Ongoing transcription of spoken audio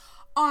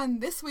On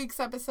this week's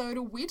episode,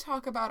 we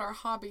talk about our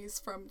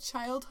hobbies from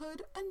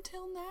childhood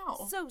until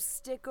now. So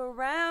stick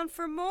around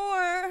for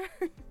more.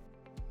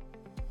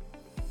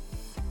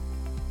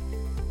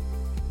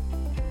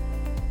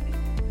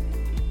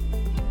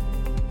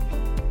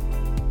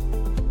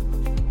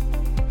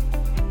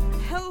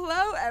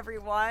 Hello,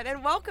 everyone,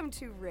 and welcome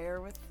to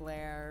Rare with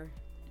Flair.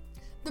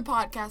 The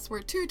podcast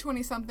where two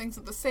 20-somethings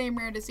with the same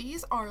rare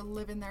disease are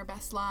living their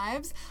best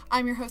lives.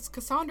 I'm your host,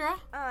 Cassandra.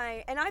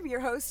 And I'm your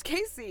host,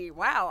 Casey.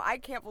 Wow, I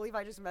can't believe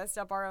I just messed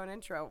up our own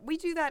intro. We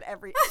do that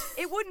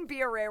It wouldn't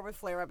be a Rare with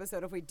Flair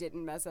episode if we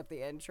didn't mess up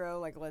the intro,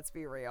 like, let's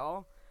be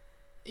real.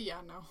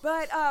 Yeah, no.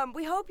 But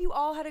we hope you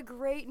all had a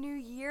great New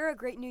Year, a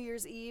great New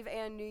Year's Eve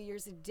and New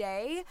Year's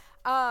Day.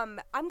 I'm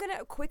going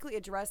to quickly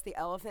address the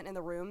elephant in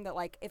the room that,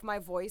 like, if my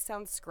voice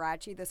sounds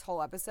scratchy this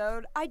whole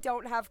episode, I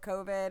don't have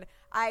COVID.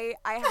 I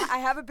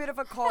have a bit of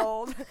a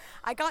cold.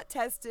 I got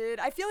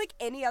tested. I feel like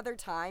any other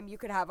time you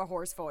could have a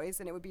hoarse voice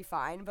and it would be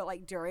fine. But,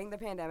 like, during the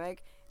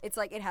pandemic, it's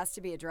like it has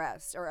to be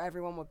addressed or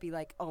everyone would be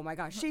like, oh, my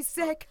gosh, she's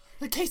sick.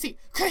 Casey,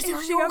 Is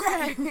are she you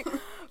okay?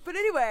 But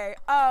anyway,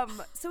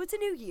 so it's a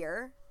new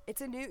year. It's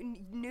a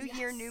new Yes.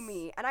 year, new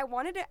me. And I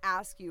wanted to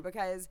ask you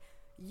because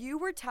you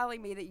were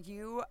telling me that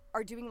you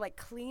are doing, like,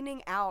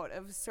 cleaning out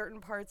of certain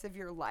parts of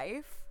your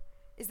life.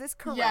 Is this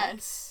correct?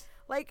 Yes.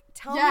 Like,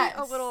 tell me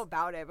a little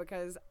about it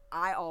because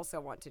I also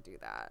want to do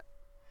that.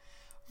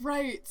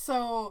 Right.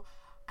 So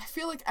I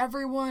feel like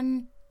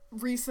everyone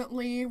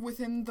recently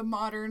within the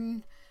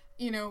modern,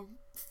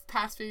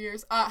 past few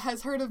years,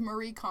 has heard of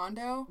Marie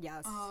Kondo.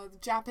 Yes. The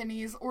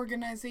Japanese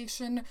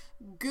organization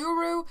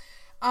guru.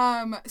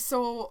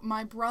 So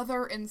my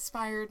brother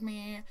inspired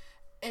me,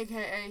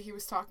 aka he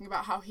was talking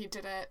about how he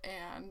did it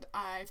and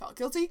I felt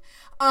guilty.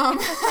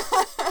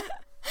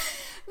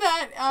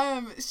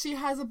 She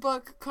has a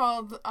book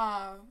called,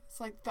 it's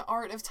like The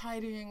Art of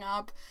Tidying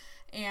Up,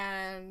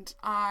 and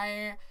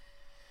I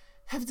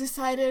have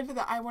decided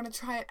that I want to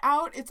try it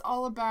out. It's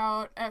all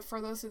about,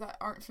 for those that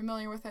aren't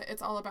familiar with it,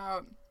 it's all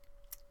about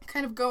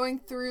kind of going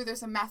through,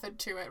 there's a method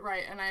to it,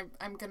 right? And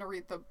I'm going to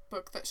read the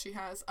book that she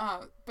has.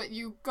 But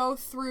you go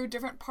through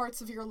different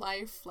parts of your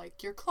life,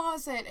 like your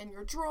closet and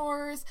your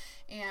drawers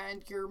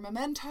and your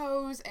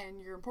mementos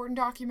and your important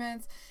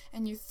documents,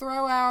 and you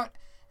throw out,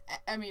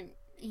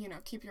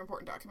 keep your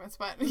important documents,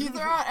 but you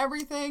throw out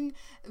everything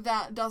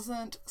that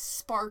doesn't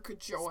spark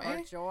joy.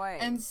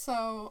 And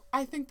so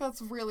I think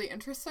that's really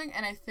interesting,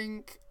 and I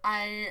think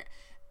I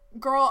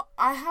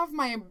have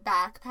my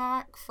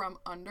backpack from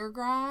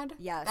undergrad.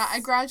 Yes. I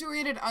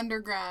graduated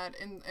undergrad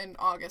in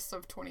August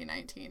of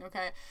 2019,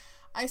 okay?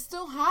 I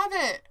still have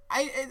it.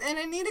 I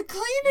need to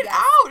clean it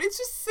out. It's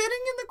just sitting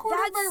in the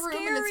corner of my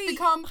room, and it's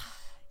become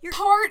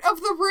part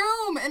of the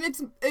room, and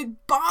it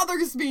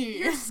bothers me.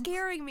 You're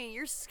scaring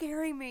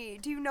me.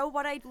 Do you know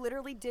what I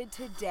literally did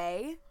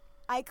today?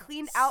 I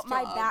cleaned out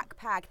my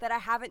backpack that I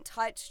haven't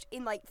touched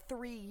in like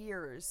 3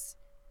 years.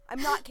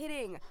 I'm not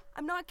kidding.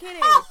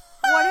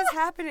 What is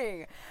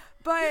happening?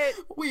 But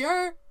we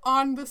are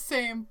on the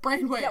same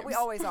brainwaves. Yeah, we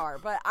always are.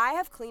 But I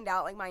have cleaned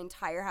out, like, my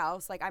entire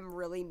house. Like, I'm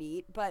really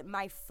neat. But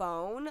my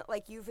phone,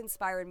 like, you've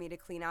inspired me to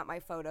clean out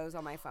my photos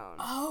on my phone.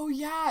 Oh,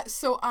 yeah.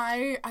 So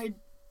I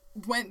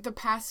went the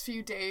past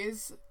few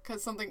days,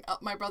 because something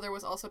my brother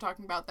was also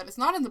talking about that is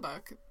not in the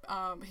book.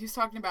 He was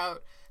talking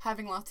about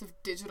having lots of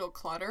digital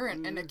clutter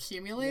and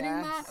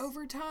accumulating that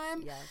over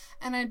time. Yes.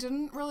 And I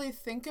didn't really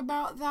think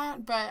about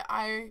that, but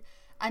I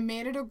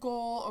made it a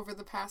goal over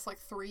the past, like,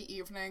 3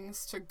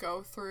 evenings to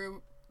go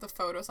through the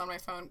photos on my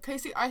phone.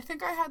 Casey, I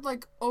think I had,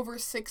 like, over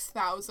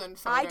 6,000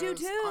 photos I do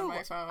too. on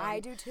my phone.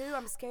 I do too.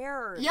 I'm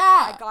scared. Yeah.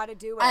 I gotta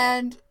do it.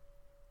 And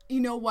you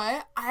know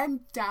what?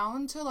 I'm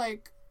down to,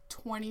 like,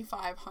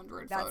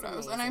 2,500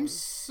 photos. Amazing. And I'm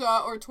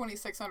or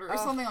 2,600 or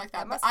something like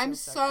that. But I'm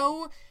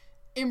so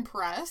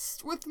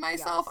impressed with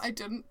myself. Yes. I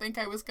didn't think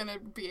I was gonna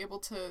be able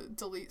to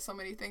delete so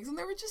many things, and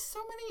there were just so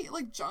many,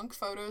 like, junk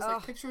photos,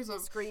 like pictures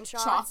of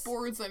screenshots,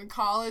 chalkboards in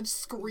college,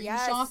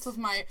 screenshots of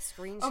my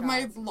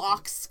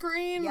lock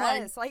screen.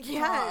 Yes,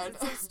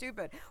 it's so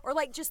stupid. Or,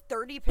 like, just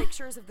 30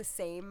 pictures of the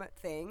same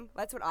thing.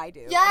 That's what I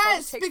do.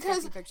 Yes,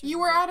 because you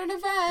were at an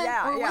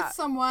event or with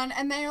someone,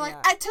 and they're like,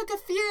 I took a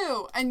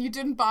few, and you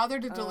didn't bother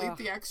to delete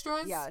the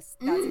extras. Yes,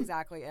 that's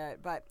exactly it.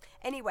 But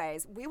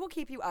anyways, we will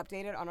keep you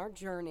updated on our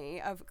journey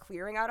of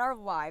clearing out our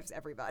lives,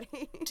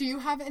 everybody. Do you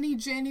have any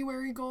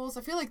January goals?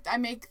 I feel like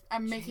I'm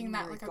making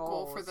that, like, a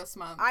goal for this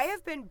month. I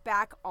have been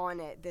back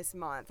on it this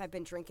month. I've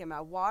been drinking my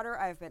water.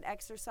 I've been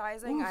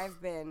exercising. I've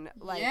been,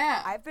 like,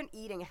 I've been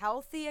eating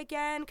healthy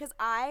again, because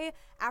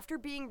after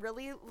being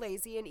really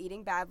lazy and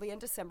eating badly in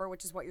December,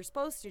 which is what you're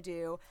supposed to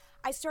do,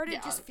 I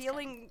started just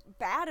feeling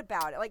bad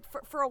about it. Like,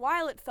 for a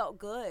while it felt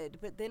good,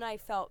 but then I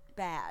felt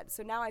bad.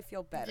 So now I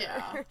feel better.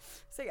 Yeah.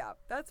 So yeah,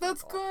 that's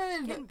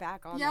good. Getting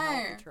back on the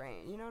healthy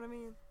train. You know what I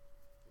mean?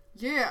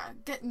 Yeah,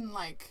 getting,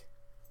 like,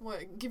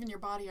 giving your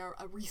body a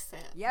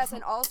reset. Yes,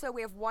 and also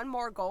we have one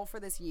more goal for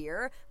this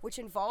year, which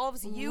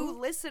involves you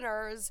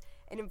listeners.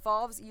 It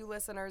involves you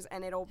listeners,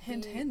 and it'll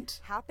be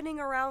happening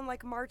around,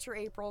 like, March or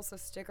April, so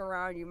stick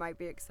around. You might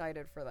be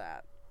excited for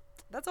that.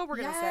 That's all we're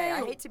going to say. I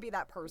Yay. hate to be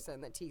that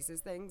person that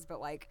teases things, but,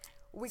 like,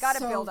 we got to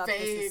So build up the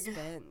vague.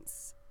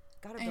 suspense.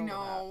 Gotta I build it know.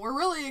 up. We're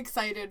really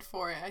excited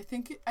for it. I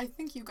think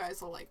you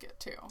guys will like it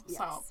too. Yes.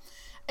 So,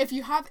 if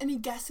you have any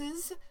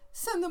guesses,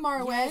 send them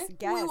our way.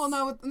 Yes, We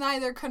will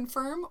neither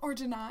confirm or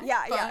deny.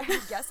 Yeah, but- yeah.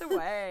 Guess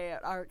away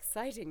at our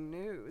exciting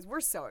news.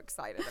 We're so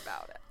excited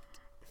about it.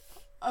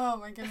 Oh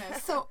my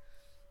goodness. So,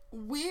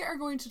 we are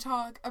going to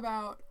talk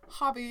about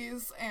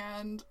hobbies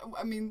and,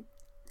 I mean,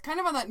 kind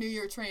of on that New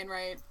Year train,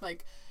 right?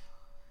 Like,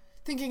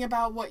 thinking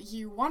about what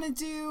you want to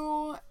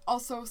do,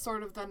 also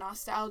sort of the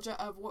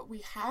nostalgia of what we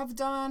have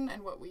done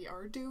and what we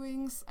are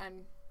doing.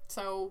 And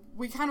so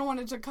we kind of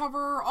wanted to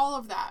cover all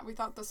of that. We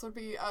thought this would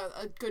be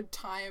a good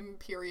time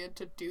period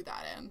to do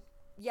that in.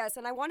 Yes,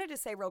 and I wanted to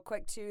say real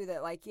quick, too,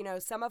 that, like, you know,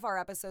 some of our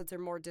episodes are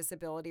more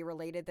disability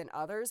related than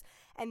others.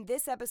 And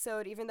this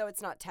episode, even though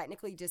it's not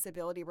technically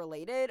disability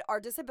related, our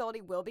disability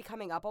will be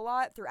coming up a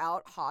lot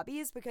throughout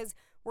hobbies because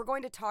we're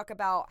going to talk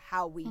about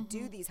how we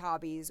do these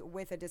hobbies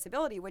with a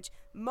disability, which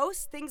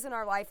most things in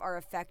our life are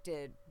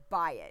affected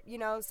by it, you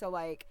know? So,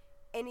 like,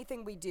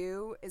 anything we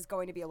do is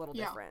going to be a little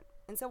different.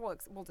 And so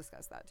we'll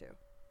discuss that, too.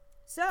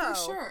 So, For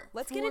sure.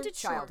 let's get For into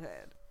sure.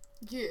 childhood.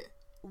 Yeah.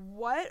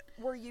 What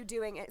were you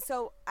doing?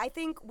 So I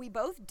think we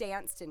both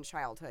danced in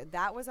childhood.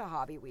 That was a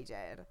hobby we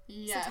did.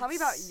 Yes. So tell me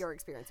about your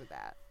experience with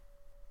that.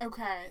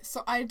 Okay,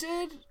 so I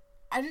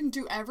didn't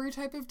do every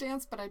type of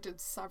dance, but I did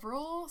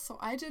several. So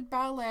I did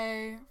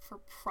ballet for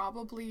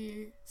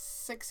probably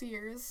 6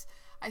 years.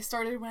 I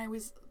started when I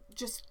was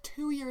just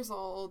 2 years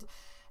old,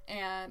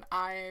 and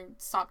I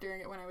stopped doing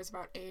it when I was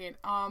about 8.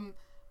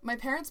 My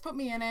parents put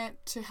me in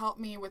it to help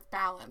me with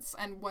balance,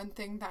 and one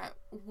thing that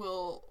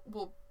we'll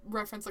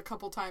reference a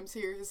couple times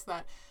here is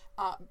that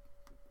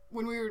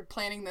when we were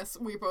planning this,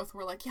 we both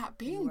were like, yeah,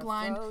 being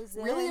blind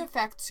really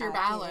affects your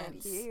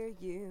balance. I can't hear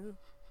you.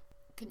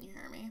 Can you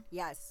hear me?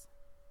 Yes.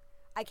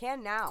 I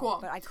can now, Cool.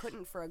 but I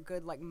couldn't for a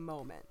good, like,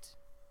 moment.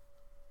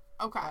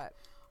 Okay. But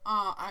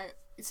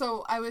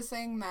I was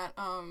saying that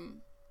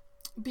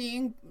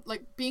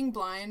being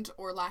blind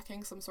or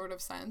lacking some sort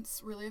of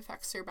sense really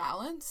affects your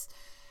balance.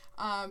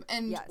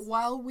 And Yes.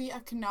 while we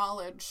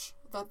acknowledge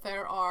that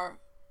there are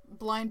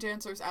blind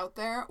dancers out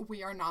there,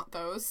 we are not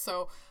those.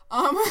 So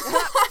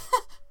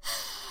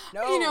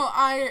no. you know,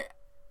 I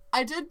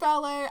did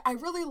ballet. I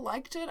really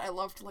liked it. I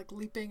loved like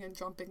leaping and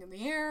jumping in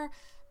the air.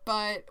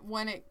 But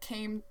when it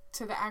came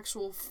to the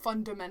actual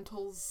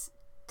fundamentals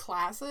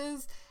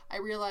classes, I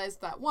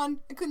realized that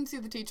 1, I couldn't see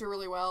the teacher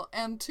really well,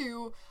 and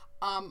 2,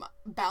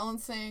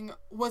 balancing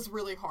was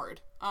really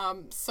hard.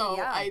 So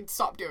Yeah. I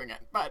stopped doing it.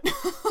 But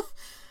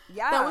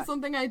yeah. that was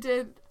something I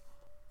did.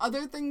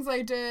 Other things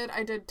I did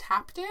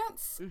tap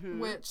dance,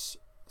 which,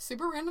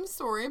 super random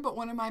story, but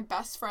one of my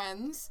best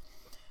friends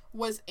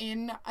was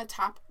in a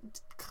tap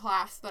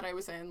class that I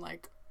was in,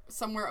 like,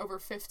 somewhere over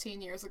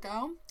 15 years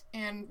ago,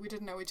 and we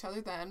didn't know each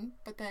other then,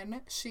 but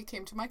then she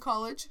came to my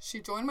college, she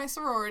joined my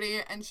sorority,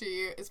 and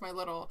she is my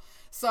little,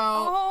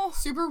 so,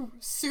 super,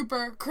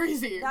 super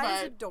crazy. That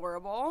is but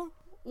adorable.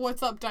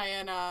 what's up,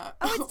 Diana?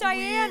 Oh, it's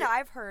Diana.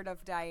 I've heard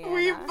of Diana.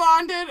 We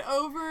bonded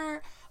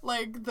over,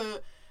 like,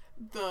 the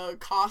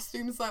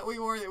costumes that we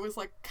wore. It was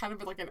like kind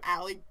of like an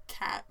alley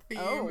cat theme.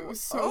 It was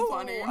so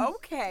funny.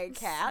 Okay,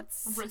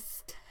 Cats.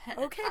 Risque.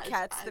 Okay,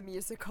 Cats the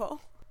musical.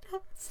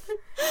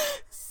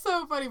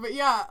 So funny, but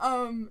yeah.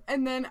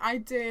 And then I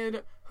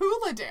did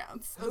hula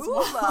dance as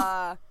well.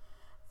 Hula.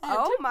 I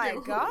Oh did my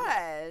do hula.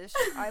 gosh.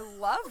 I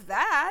love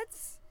that.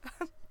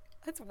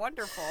 That's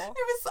wonderful.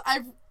 It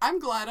was. I'm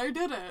glad I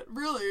did it.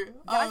 Really.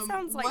 That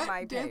sounds like what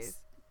my dance- taste.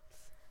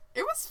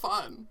 It was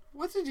fun.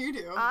 What did you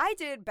do? I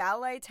did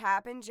ballet,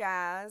 tap, and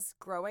jazz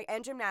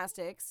and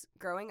gymnastics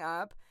growing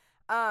up.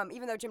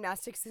 Even though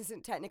gymnastics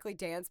isn't technically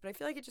dance, but I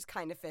feel like it just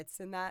kind of fits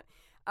in that.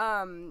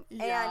 And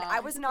Yeah, I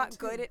was I not did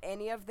good too. at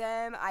any of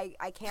them.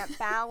 I can't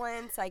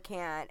balance. I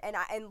can't.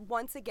 And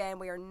once again,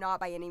 we are not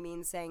by any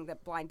means saying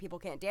that blind people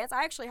can't dance.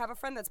 I actually have a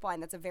friend that's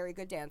blind that's a very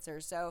good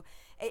dancer. So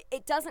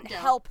it doesn't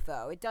help,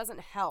 though. It doesn't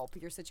help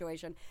your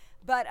situation.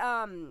 But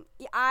I'm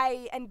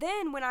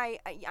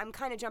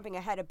kind of jumping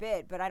ahead a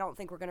bit, but I don't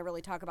think we're going to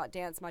really talk about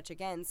dance much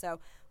again. So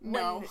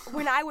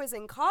when I was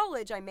in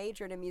college, I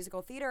majored in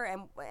musical theater,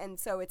 and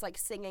so it's like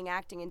singing,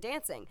 acting, and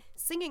dancing.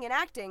 Singing and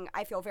acting,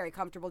 I feel very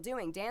comfortable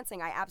doing.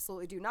 Dancing, I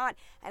absolutely do not.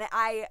 And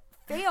I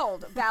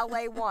failed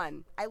ballet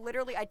 1.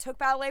 I took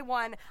ballet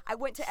 1. I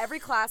went to every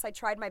class. I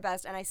tried my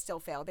best, and I still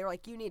failed. They were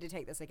like, you need to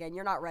take this again.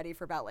 You're not ready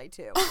for ballet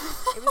 2. It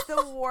was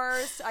the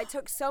worst. I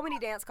took so many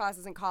dance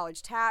classes in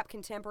college. Tap,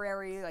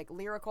 contemporary, like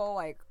lyrical,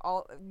 like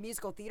all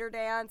musical theater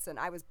dance, and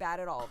I was bad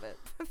at all of it.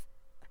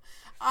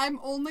 I'm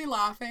only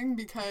laughing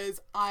because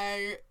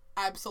I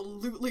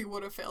absolutely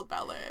would have failed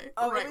ballet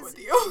with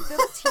you.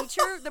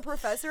 The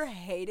professor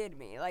hated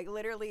me. Like,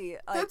 literally.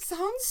 Like, That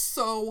sounds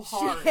so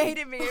hard. She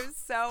hated me. It was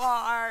so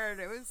hard.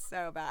 It was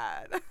so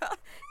bad.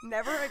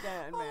 Never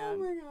again, man. Oh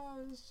my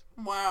gosh.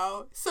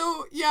 Wow.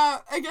 So, yeah,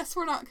 I guess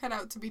we're not cut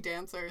out to be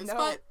dancers, No.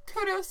 but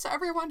kudos to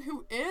everyone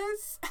who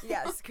is.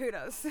 Yes,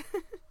 kudos.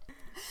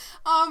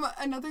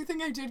 Another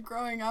thing I did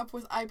growing up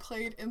was I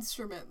played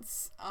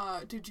instruments.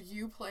 Did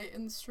you play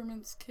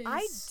instruments, Case?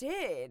 I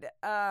did.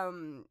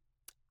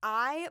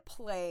 I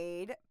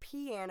played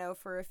piano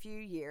for a few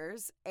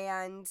years,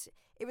 and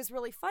it was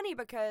really funny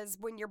because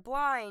when you're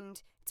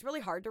blind, it's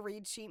really hard to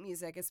read sheet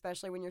music,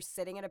 especially when you're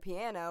sitting at a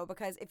piano,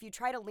 because if you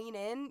try to lean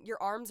in,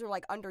 your arms are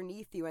like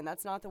underneath you, and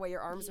that's not the way your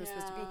arms are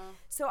supposed to be.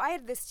 So I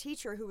had this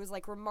teacher who was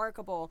like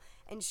remarkable,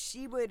 and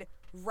she would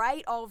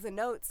write all of the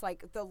notes,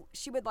 like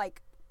she would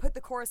put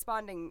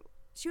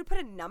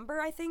a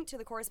number, I think, to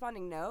the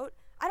corresponding note.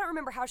 I don't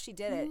remember how she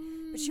did it,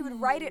 but she would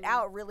write it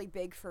out really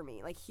big for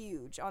me, like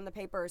huge on the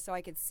paper so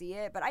I could see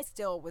it. But I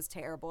still was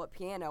terrible at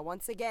piano.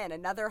 Once again,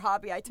 another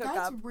hobby I took up.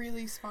 That's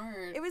really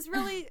smart. It was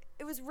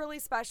really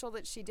special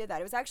that she did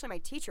that. It was actually my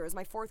teacher. It was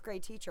my 4th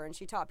grade teacher, and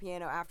she taught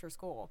piano after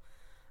school.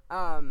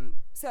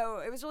 So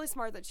it was really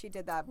smart that she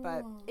did that,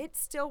 but it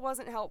still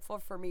wasn't helpful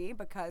for me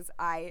because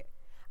I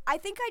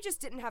think I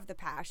just didn't have the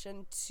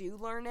passion to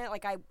learn it.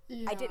 Like I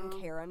didn't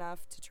care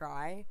enough to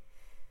try.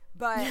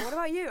 But what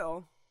about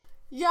you?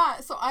 Yeah,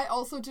 so I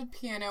also did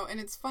piano, and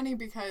it's funny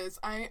because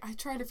I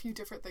tried a few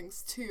different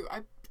things too.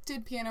 I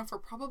did piano for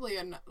probably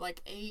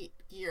 8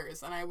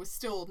 years, and I was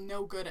still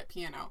no good at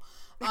piano.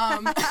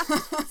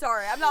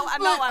 Sorry, I'm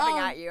not laughing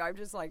at you. I'm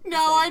just like,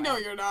 no, I know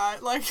you're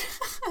not. Like,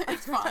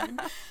 it's fine.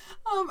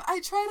 I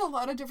tried a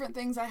lot of different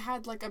things. I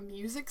had like a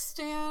music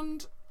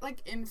stand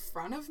like in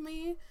front of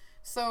me,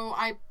 so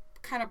I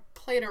kind of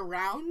played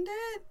around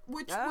it,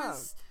 which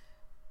was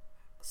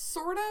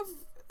sort of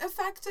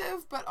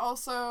effective, but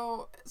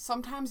also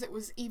sometimes it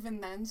was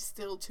even then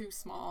still too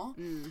small.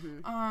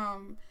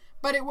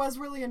 But it was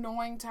really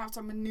annoying to have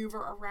to maneuver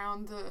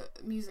around the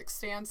music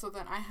stand, so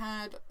that I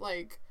had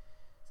like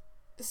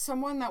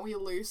someone that we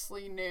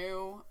loosely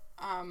knew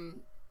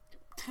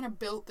kind of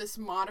built this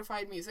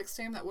modified music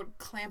stand that would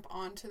clamp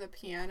onto the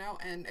piano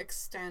and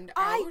extend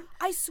out.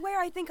 I swear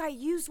I think I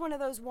used one of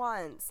those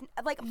once.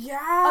 Like,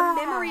 yeah, a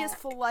memory is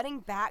flooding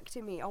back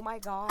to me. Oh my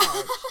gosh.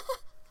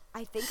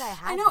 I think I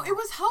had I know, that. it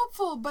was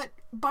helpful, but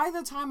by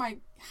the time I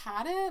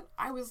had it,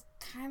 I was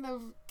kind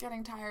of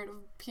getting tired of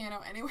piano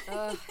anyway.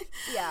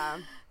 Yeah.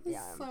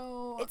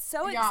 So, it's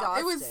so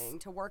exhausting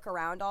to work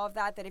around all of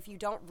that if you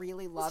don't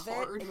really love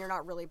it and you're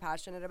not really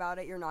passionate about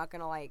it, you're not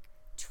going to, like,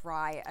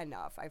 try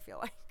enough, I feel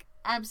like.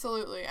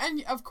 Absolutely.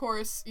 And, of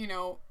course,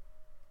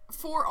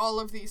 for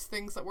all of these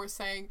things that we're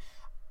saying,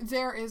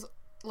 there is,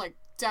 like,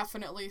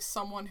 definitely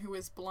someone who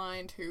is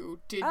blind who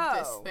did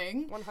this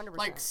thing. 100%.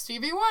 Like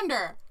Stevie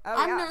Wonder.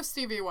 I'm no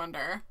Stevie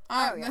Wonder.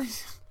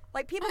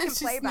 Like, people can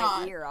play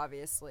by ear,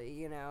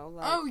 obviously,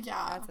 Like,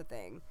 that's a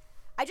thing.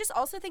 I just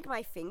also think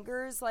my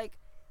fingers, like,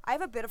 I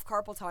have a bit of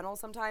carpal tunnel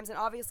sometimes, and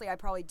obviously I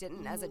probably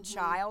didn't as a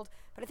child,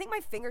 but I think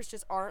my fingers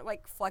just aren't,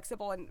 like,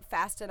 flexible and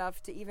fast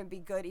enough to even be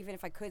good, even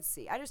if I could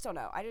see. I just don't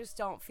know. I just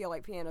don't feel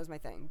like piano's my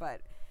thing,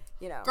 but...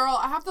 Girl,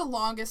 I have the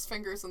longest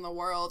fingers in the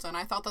world, and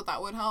I thought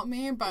that would help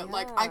me, but,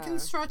 like, I can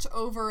stretch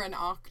over an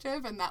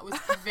octave, and that was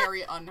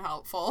very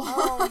unhelpful.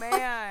 Oh,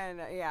 man.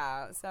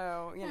 Yeah,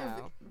 so,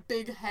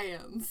 Big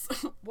hands.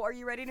 Well, are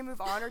you ready to move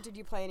on, or did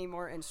you play any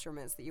more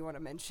instruments that you want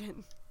to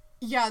mention?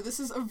 Yeah, this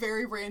is a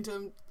very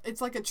random,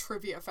 it's like a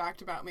trivia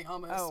fact about me,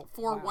 almost.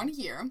 For 1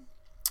 year,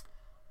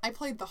 I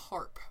played the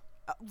harp.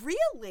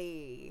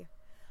 Really?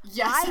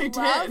 Yes, I did.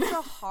 I love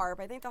the harp.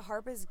 I think the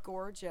harp is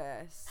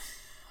gorgeous.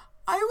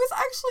 I was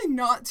actually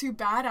not too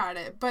bad at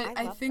it, but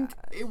I think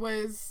it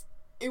was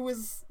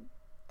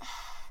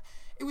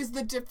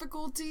the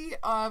difficulty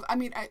of,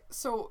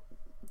 so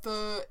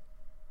the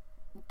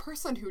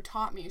person who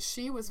taught me,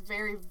 she was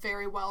very,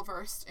 very well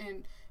versed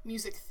in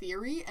music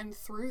theory, and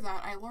through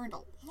that I learned a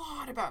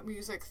lot about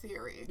music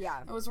theory.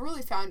 Yeah. It was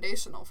really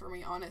foundational for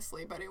me,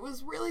 honestly, but it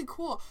was really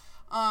cool.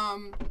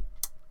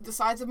 The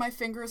sides of my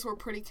fingers were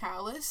pretty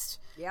calloused.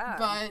 Yeah.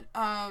 But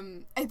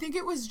I think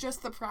it was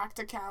just the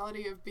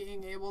practicality of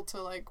being able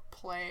to, like,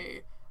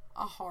 play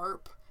a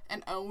harp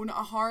and own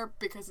a harp,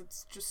 because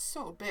it's just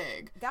so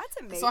big. That's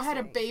amazing. So I had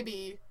a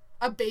baby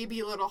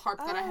little harp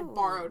that I had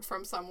borrowed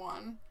from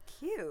someone.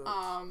 Cute.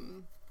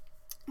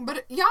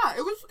 But yeah,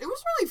 it was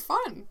really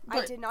fun.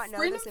 I did not know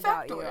this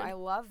about you. I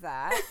love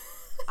that.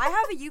 I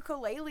have a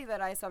ukulele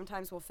that I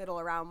sometimes will fiddle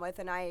around with,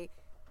 and I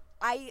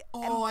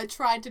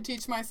tried to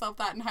teach myself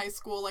that in high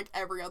school, like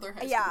every other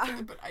high school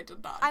kid, but I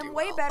did not. I'm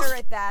way better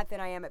at that than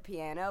I am at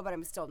piano, but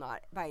I'm still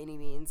not by any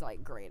means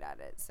like great at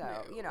it. So,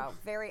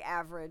 very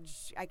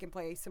average. I can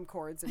play some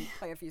chords and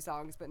play a few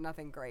songs, but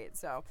nothing great.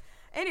 So,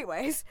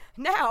 anyways,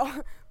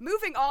 now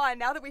moving on,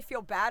 now that we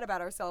feel bad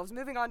about ourselves,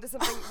 moving on to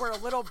something we're a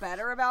little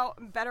better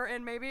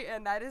in maybe,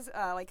 and that is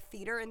like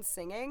theater and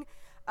singing.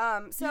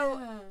 I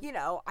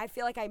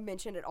feel like I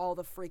mentioned it all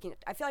I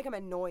feel like I'm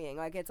annoying.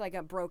 Like, it's like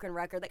a broken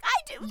record. Like, I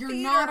do theater.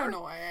 You're not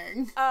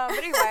annoying. But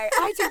anyway,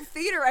 I do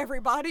theater,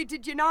 everybody.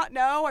 Did you not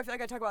know? I feel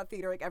like I talk about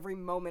theater like every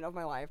moment of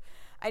my life.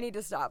 I need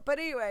to stop. But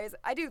anyways,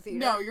 I do theater.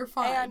 No, you're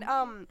fine.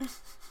 And,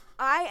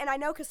 I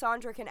know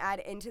Cassandra can add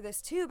into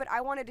this too, but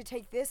I wanted to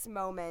take this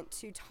moment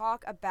to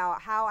talk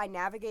about how I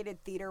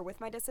navigated theater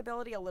with my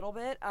disability a little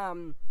bit.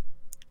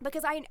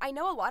 because I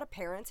know a lot of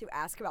parents who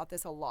ask about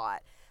this a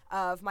lot,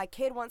 of my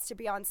kid wants to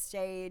be on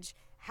stage,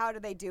 how do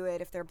they do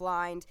it if they're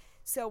blind?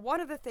 So one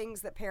of the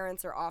things that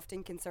parents are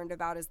often concerned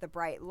about is the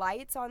bright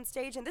lights on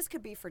stage, and this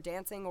could be for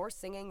dancing or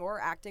singing or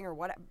acting or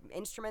what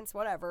instruments,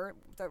 whatever,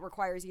 that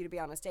requires you to be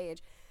on a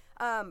stage.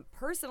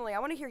 Personally, I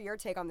want to hear your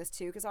take on this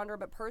too, Cassandra,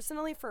 but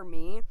personally for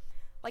me,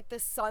 like the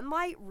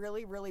sunlight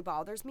really, really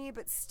bothers me,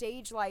 but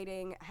stage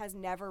lighting has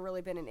never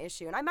really been an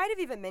issue. And I might have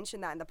even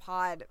mentioned that in the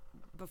pod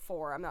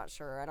before. I'm not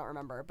sure. I don't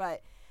remember.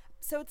 But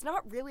so it's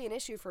not really an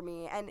issue for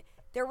me. And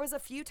there was a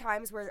few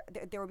times where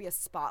there would be a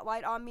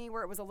spotlight on me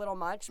where it was a little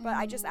much, but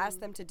I just asked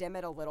them to dim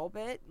it a little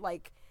bit.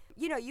 Like,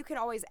 you know, you can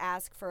always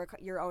ask for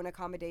your own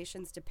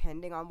accommodations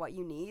depending on what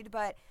you need,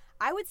 but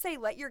I would say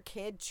let your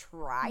kid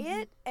try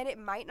it, and it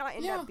might not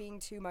end up being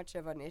too much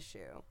of an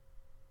issue.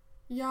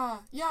 Yeah,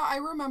 I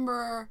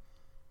remember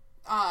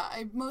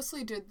I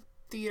mostly did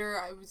theater.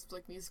 I was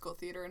like musical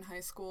theater in high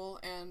school,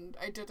 and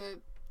I did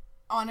it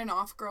on and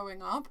off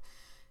growing up.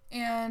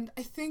 And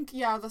I think,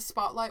 the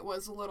spotlight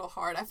was a little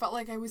hard. I felt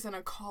like I was in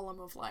a column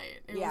of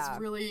light. It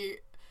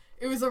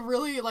was a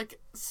really,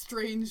 like,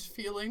 strange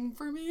feeling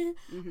for me.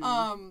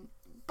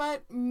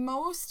 But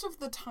most of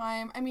the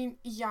time, I mean,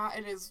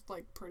 it is,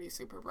 like, pretty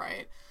super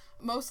bright.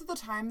 Most of the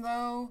time,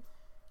 though,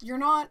 you're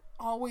not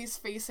always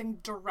facing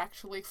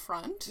directly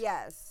front.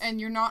 Yes. And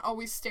you're not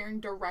always staring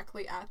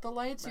directly at the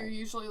lights. Right. You're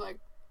usually, like,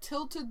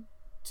 tilted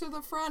to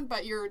the front,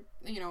 but you're,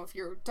 if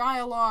you're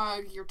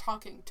dialogue, you're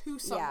talking to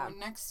someone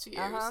next to you.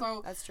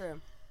 So that's true.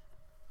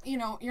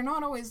 You're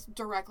not always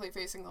directly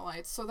facing the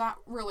lights, so that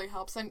really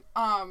helps. And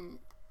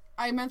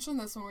I mentioned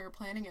this when we were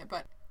planning it,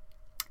 but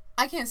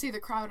I can't see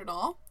the crowd at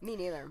all. Me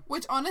neither.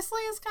 Which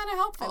honestly is kind of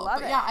helpful. I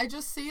love it. Yeah, I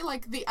just see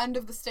like the end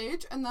of the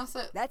stage, and that's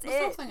it. There's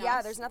nothing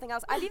else. There's nothing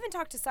else. I've even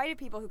talked to sighted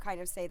people who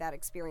kind of say that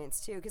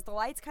experience too, because the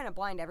lights kind of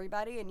blind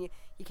everybody, and you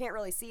can't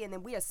really see, and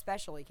then we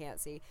especially can't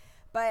see.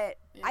 But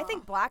I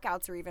think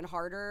blackouts are even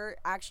harder,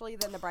 actually,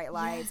 than the bright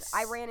lights. Yes.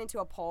 I ran into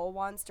a pole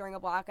once during a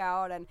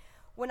blackout, and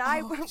when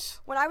I was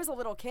a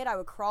little kid, I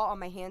would crawl on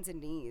my hands and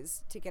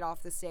knees to get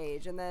off the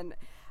stage. And then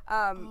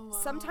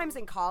sometimes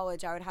in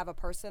college, I would have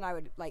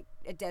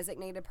a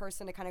designated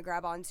person to kind of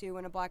grab onto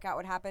when a blackout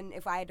would happen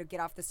if I had to get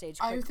off the stage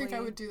quickly. I think I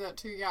would do that,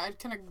 too. Yeah, I'd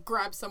kind of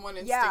grab someone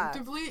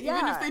instinctively,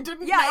 even if they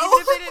didn't know. Yeah, even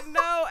if they didn't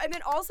know. And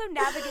then also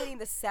navigating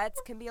the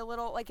sets can be a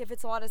little, like, if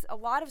it's a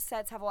lot of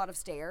sets have a lot of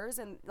stairs,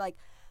 and, like,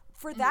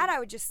 for that, I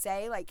would just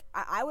say, like,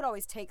 I would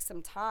always take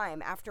some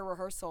time after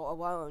rehearsal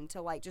alone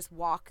to, like, just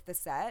walk the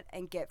set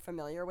and get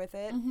familiar with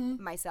it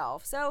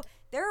myself. So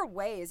there are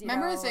ways,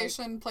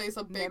 memorization plays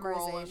a big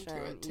role into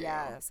it, too.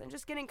 Yes, and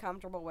just getting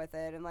comfortable with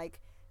it. And, like,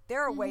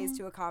 there are ways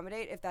to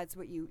accommodate if that's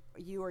what you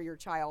or your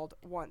child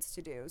wants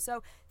to do.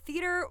 So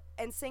theater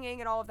and singing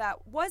and all of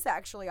that was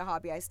actually a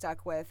hobby I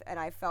stuck with and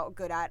I felt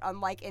good at,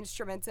 unlike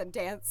instruments and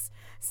dance.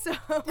 So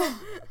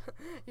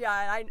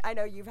yeah, I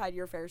know you've had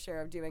your fair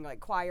share of doing like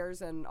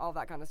choirs and all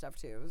that kind of stuff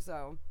too.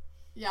 So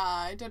yeah,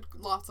 I did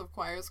lots of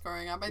choirs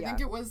growing up. I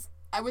think it was,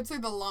 I would say,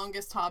 the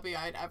longest hobby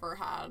I'd ever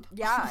had.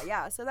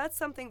 Yeah. So that's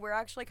something we're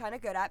actually kind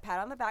of good at. Pat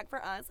on the back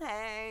for us.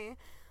 Hey.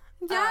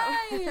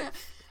 Yay!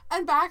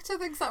 And back to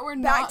things that we're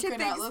not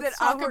good at. Let's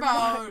talk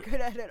about not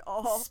good at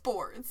all.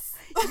 Sports.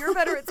 You're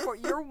better at sport.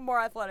 You're more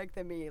athletic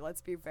than me.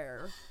 Let's be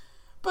fair.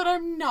 But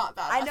I'm not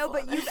that athletic. I know,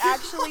 but you've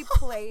actually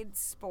played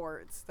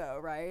sports, though,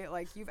 right?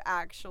 Like, you've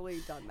actually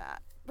done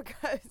that.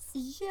 Because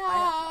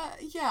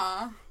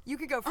yeah. You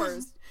could go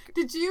first.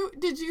 Did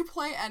you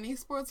play any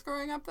sports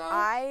growing up, though?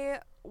 I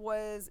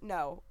was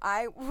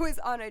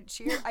on a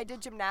cheer. I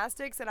did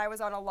gymnastics, and I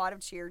was on a lot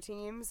of cheer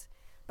teams.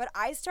 But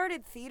I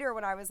started theater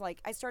when I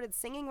started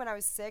singing when I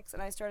was 6,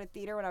 and I started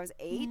theater when I was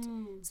 8.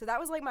 So that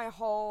was like my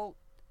whole,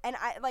 and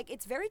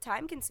it's very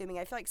time consuming.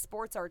 I feel like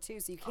sports are too,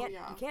 so you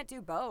can't do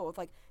both.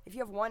 Like if you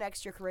have one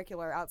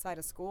extracurricular outside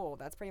of school,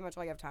 that's pretty much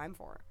all you have time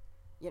for,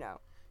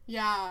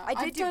 Yeah. I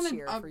did do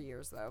cheer for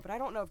years though, but I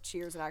don't know if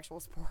cheer is an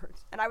actual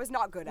sport, and I was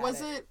not good at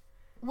it.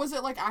 Was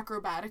it like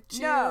acrobatic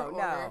cheer?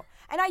 No.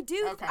 And I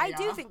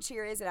do think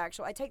cheer is an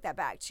actual, I take that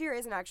back. Cheer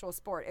is an actual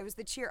sport. It was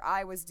the cheer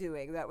I was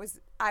doing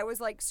I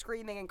was like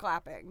screaming and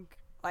clapping.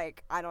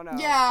 Like, I don't know.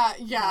 Yeah.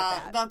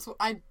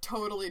 I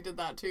totally did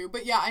that too.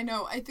 But yeah, I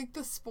know. I think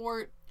the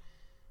sport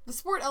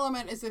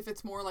element is if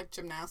it's more like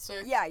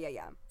gymnastics. Yeah.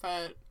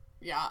 But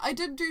yeah, I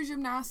did do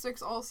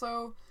gymnastics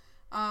also.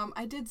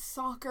 I did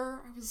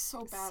soccer. I was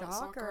so bad at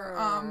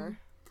soccer.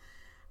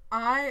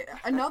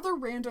 Another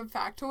random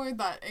factoid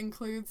that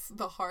includes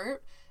the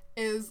heart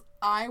is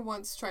I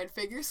once tried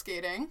figure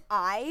skating.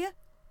 I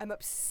am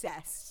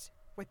obsessed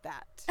with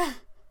that.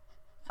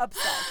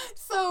 Obsessed.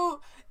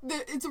 So,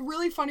 it's a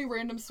really funny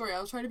random story.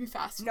 I'll try to be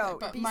fast with it,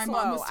 but my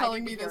mom was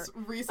telling me this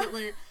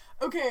recently.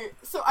 Okay,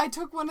 so I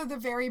took one of the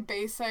very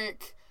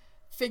basic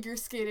figure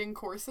skating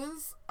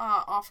courses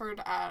offered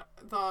at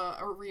the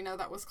arena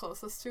that was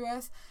closest to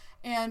us,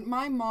 and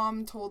my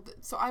mom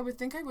so I would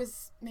think I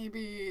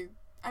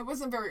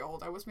wasn't very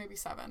old. I was maybe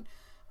 7.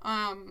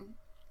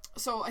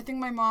 So I think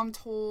my mom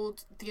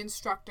told the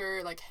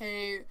instructor, like,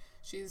 hey,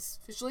 she's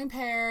visually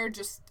impaired.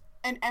 Just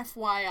an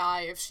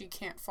FYI if she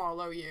can't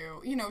follow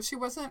you. You know, she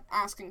wasn't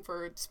asking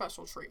for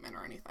special treatment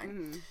or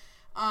anything.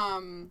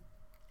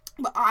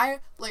 But I,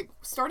 like,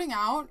 starting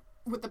out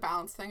with the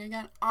balance thing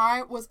again,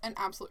 I was an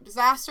absolute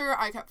disaster.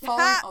 I kept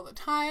falling all the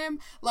time.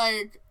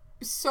 Like,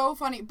 so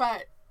funny.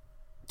 But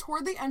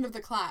toward the end of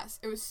the class,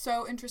 it was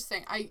so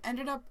interesting. I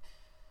ended up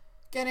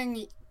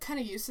getting kind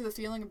of used to the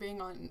feeling of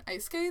being on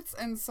ice skates.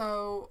 And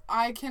so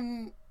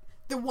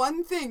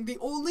the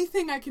only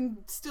thing I can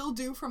still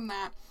do from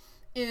that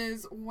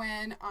is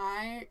when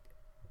I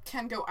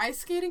can go ice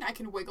skating, I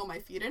can wiggle my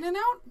feet in and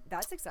out.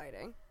 That's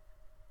exciting.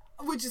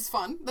 Which is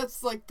fun.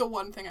 That's, like, the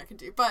one thing I can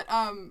do. But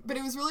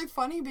it was really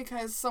funny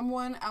because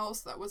someone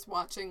else that was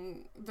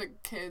watching the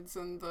kids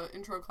in the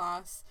intro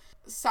class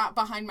sat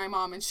behind my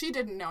mom, and she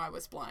didn't know I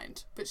was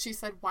blind. But she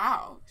said,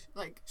 wow,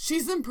 like,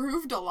 she's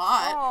improved a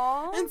lot.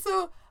 Aww. And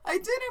so I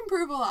did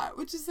improve a lot,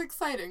 which is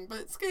exciting,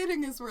 but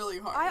skating is really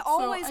hard. I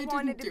always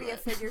wanted to be a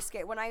figure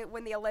skate.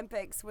 When the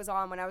Olympics was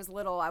on when I was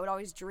little, I would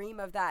always dream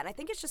of that. And I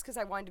think it's just because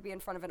I wanted to be in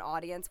front of an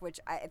audience,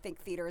 which I think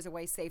theater is a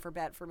way safer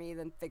bet for me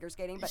than figure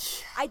skating.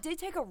 But I did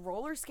take a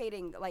roller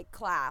skating, like,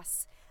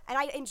 class. And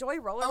I enjoy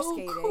roller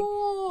skating,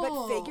 cool.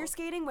 But figure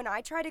skating, when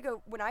I try to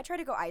go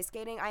ice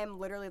skating, I am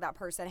literally that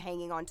person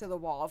hanging onto the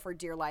wall for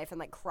dear life and,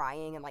 like,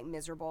 crying and, like,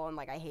 miserable and,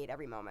 like, I hate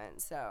every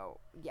moment. So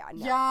yeah,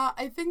 no. Yeah,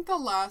 I think the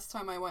last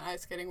time I went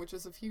ice skating, which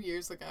was a few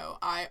years ago,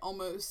 I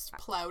almost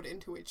plowed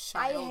into a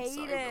child. I hate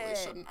so I really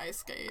shouldn't ice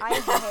skate.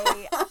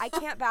 I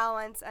can't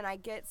balance and I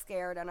get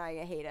scared and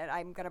I hate it.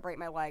 I'm gonna break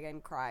my leg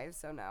and cry.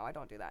 So no, I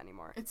don't do that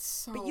anymore. It's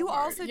so. But you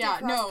hard. also did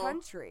cross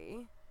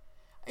country.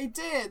 I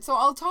did. So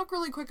I'll talk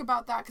really quick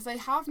about that because I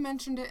have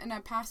mentioned it in a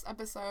past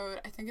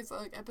episode. I think it's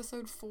like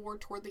episode 4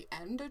 toward the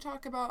end. I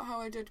talk about how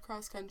I did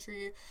cross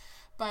country,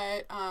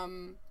 but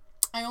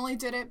I only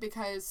did it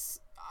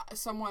because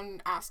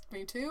someone asked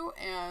me to,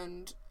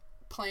 and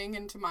playing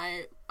into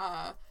my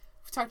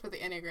we talked about the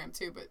Enneagram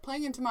too, but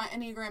playing into my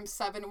Enneagram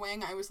 7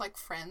 wing, I was like,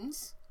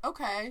 friends?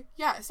 Okay,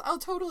 yes, I'll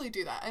totally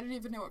do that. I didn't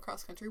even know what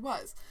cross country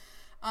was.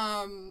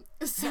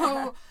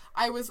 So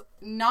I was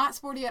not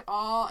sporty at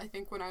all. I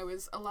think when I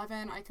was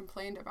 11, I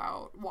complained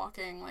about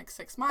walking like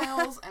 6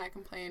 miles, and I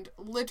complained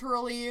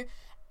literally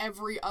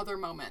every other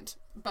moment.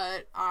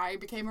 But I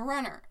became a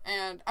runner,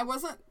 and I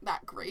wasn't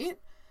that great.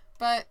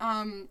 But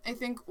I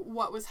think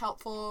what was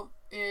helpful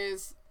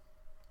is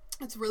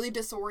it's really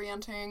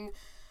disorienting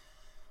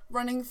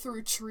running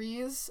through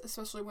trees,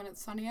 especially when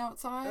it's sunny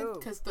outside,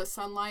 because the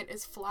sunlight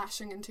is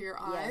flashing into your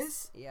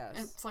eyes. Yes.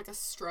 It's like a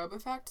strobe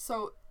effect.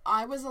 So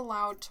I was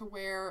allowed to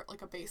wear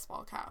like a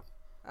baseball cap,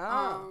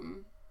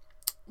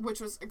 which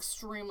was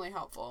extremely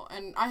helpful.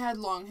 And I had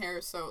long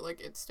hair, so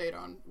like it stayed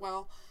on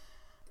well.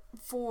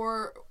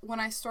 For when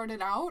I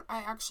started out, I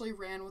actually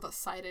ran with a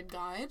sighted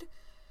guide.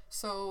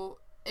 So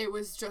it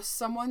was just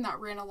someone that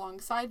ran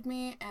alongside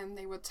me, and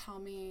they would tell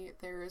me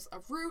there's a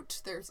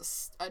root,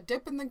 there's a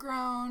dip in the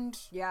ground,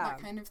 that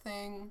kind of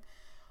thing.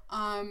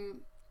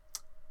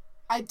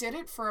 I did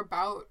it for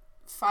about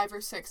 5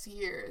 or 6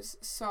 years.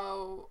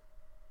 So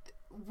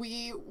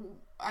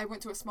I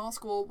went to a small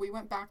school. We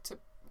went back to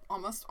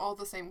almost all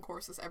the same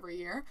courses every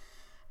year,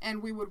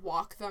 and we would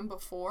walk them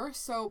before.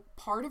 So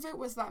part of it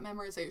was that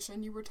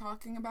memorization you were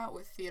talking about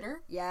with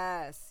theater.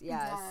 Yes,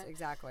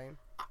 exactly.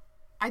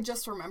 I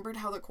just remembered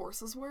how the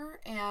courses were,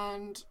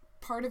 and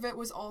part of it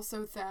was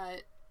also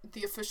that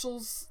the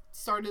officials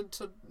started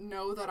to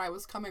know that I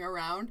was coming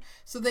around,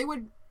 so they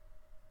would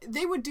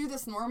do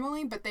this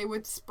normally, but they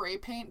would spray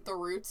paint the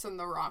roots and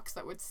the rocks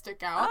that would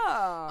stick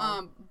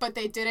out. But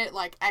they did it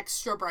like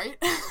extra bright.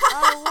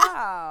 Oh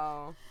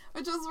wow.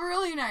 Which was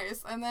really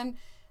nice. And then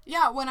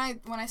when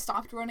I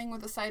stopped running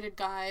with a sighted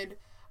guide,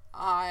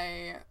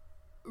 I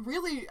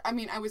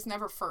was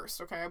never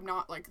first, okay? I'm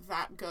not like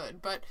that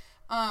good, but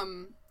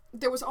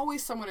there was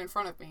always someone in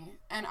front of me,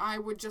 and I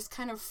would just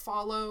kind of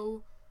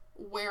follow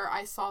where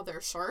I saw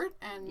their shirt,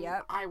 and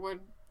I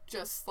would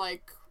just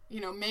like,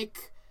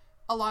 make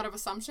a lot of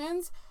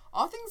assumptions.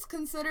 All things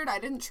considered, I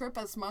didn't trip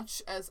as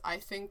much as I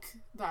think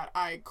that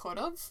I could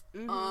have.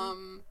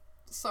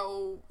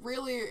 So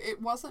really,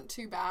 it wasn't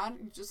too bad.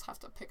 You just have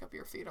to pick up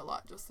your feet a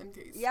lot just in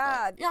case.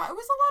 Yeah. But, yeah, it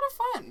was a lot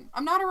of fun.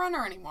 I'm not a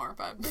runner anymore,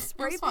 but the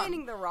spray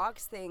painting the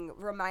rocks thing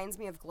reminds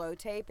me of glow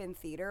tape in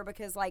theater,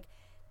 because like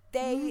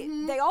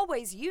they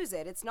always use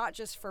it. It's not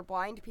just for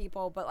blind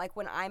people, but like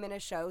when I'm in a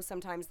show,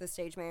 sometimes the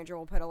stage manager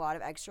will put a lot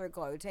of extra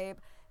glow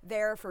tape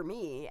there for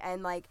me,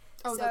 and like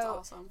that's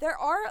awesome. There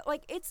are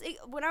like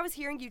when I was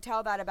hearing you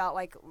tell that about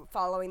like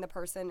following the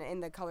person in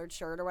the colored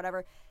shirt or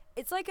whatever,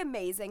 it's like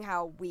amazing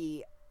how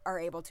we are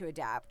able to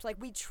adapt. Like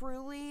we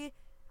truly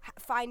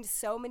find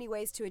so many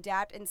ways to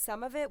adapt, and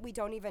some of it we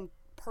don't even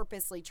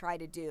purposely try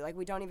to do. Like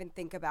we don't even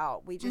think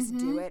about. We just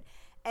do it,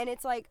 and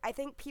it's like I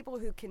think people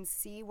who can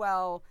see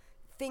well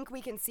think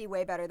we can see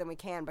way better than we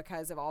can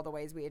because of all the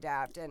ways we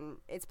adapt, and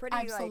it's pretty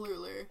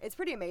it's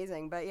pretty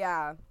amazing. But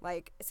yeah,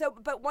 like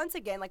but once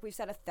again, like we've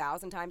said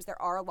 1,000 times,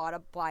 there are a lot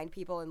of blind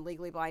people and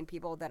legally blind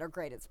people that are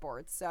great at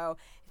sports. So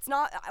it's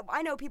not,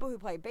 I know people who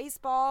play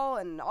baseball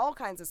and all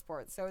kinds of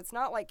sports, so it's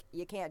not like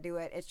you can't do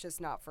it, it's just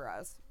not for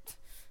us.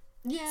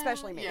 Yeah.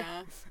 Especially me.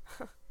 Yeah.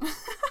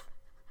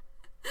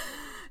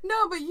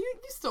 No, but you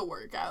still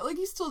work out. Like,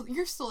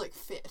 you're still like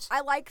fit.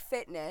 I like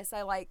fitness.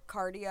 I like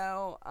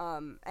cardio,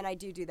 and I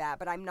do that,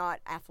 but I'm not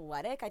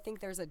athletic. I think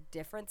there's a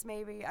difference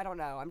maybe. I don't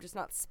know. I'm just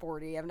not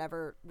sporty. I've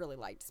never really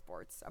liked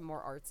sports. I'm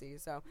more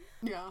artsy, so.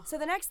 Yeah. So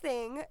the next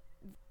thing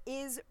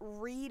is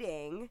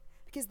reading,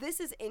 because this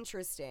is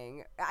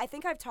interesting. I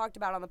think I've talked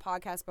about on the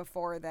podcast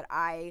before that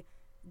I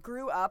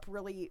grew up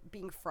really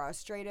being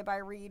frustrated by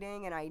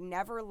reading, and I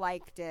never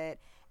liked it.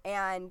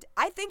 And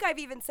I think I've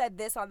even said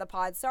this on the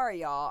pod.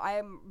 Sorry, y'all. I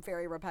am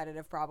very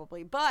repetitive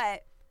probably.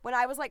 But when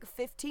I was like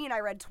 15, I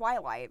read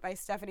Twilight by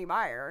Stephanie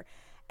Meyer.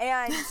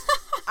 And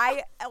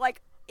I,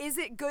 like, is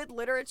it good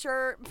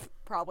literature?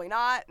 Probably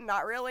not.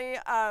 Not really.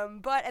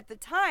 But at the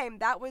time,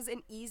 that was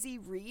an easy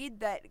read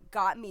that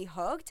got me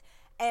hooked.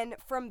 And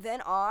from then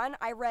on,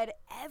 I read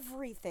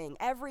everything.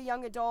 Every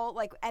young adult,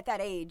 like, at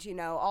that age, you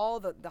know, all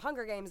the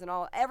Hunger Games and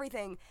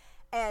everything.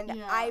 And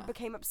I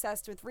became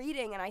obsessed with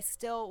reading, and I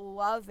still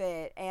love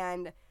it.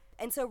 And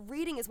so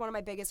reading is one of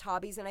my biggest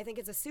hobbies, and I think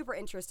it's a super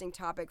interesting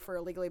topic for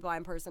a legally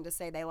blind person to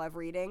say they love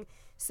reading.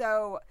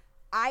 So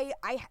I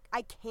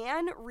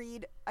can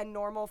read a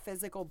normal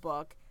physical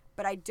book,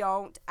 but I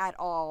don't at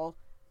all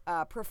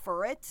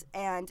prefer it,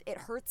 and it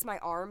hurts my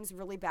arms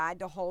really bad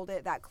to hold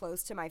it that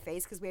close to my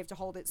face because we have to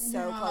hold it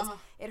so close.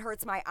 It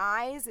hurts my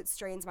eyes. It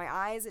strains my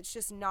eyes. It's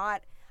just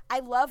not... I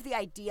love the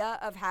idea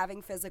of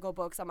having physical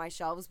books on my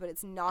shelves, but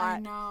it's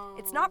not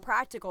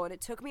practical, and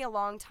it took me a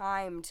long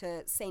time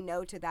to say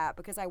no to that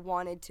because I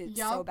wanted to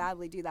so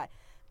badly do that.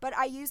 But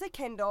I use a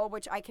Kindle,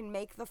 which I can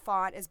make the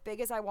font as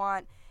big as I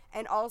want,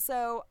 and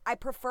also I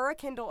prefer a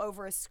Kindle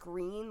over a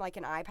screen like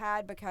an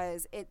iPad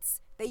because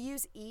they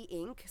use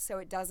e-ink, so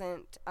it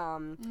doesn't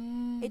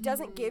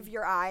give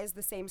your eyes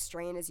the same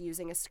strain as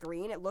using a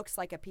screen. It looks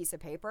like a piece of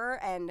paper,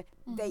 and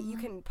you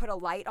can put a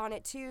light on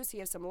it too, so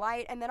you have some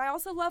light. And then I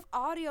also love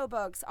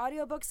audiobooks.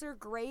 Audiobooks are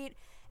great.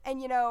 And,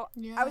 you know,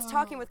 I was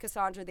talking with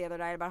Cassandra the other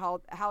night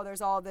about how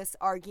there's all this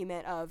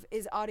argument of,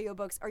 is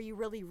audiobooks, are you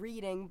really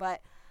reading?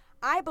 But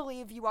I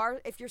believe you are.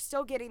 If you're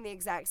still getting the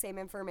exact same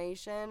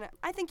information,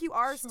 I think you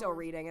are still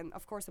reading. And,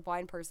 of course, a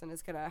blind person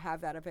is going to have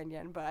that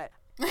opinion. But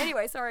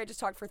anyway, sorry, I just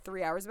talked for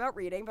 3 hours about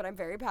reading, but I'm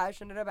very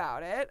passionate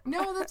about it.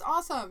 No, that's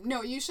awesome.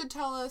 No, you should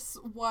tell us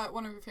what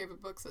one of your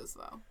favorite books is,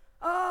 though.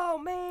 Oh,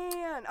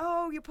 man.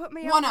 Oh, you put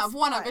me on the spot.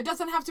 One of. It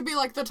doesn't have to be,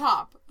 like, the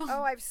top.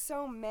 Oh, I have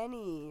so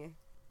many.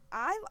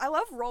 I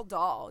love Roald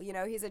Dahl. You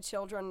know, he's a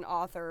children's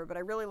author, but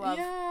I really love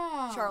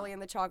Charlie and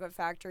the Chocolate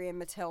Factory and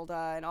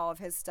Matilda and all of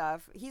his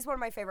stuff. He's one of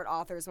my favorite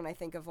authors when I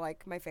think of,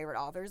 like, my favorite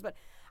authors. But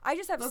I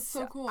just have That's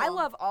so cool. I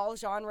love all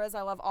genres.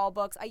 I love all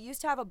books. I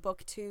used to have a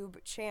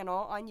BookTube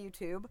channel on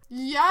YouTube.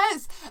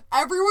 Yes!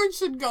 Everyone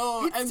should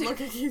go and look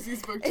at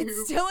Casey's BookTube. It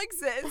still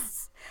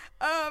exists.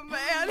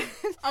 Man.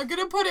 I'm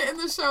gonna put it in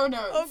the show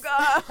notes. Oh,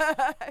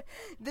 God.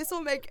 This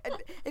will make...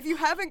 If you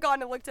haven't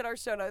gone and looked at our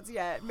show notes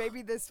yet,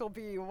 maybe this will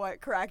be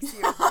what cracks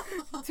you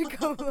to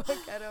go look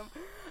at them.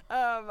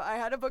 I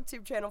had a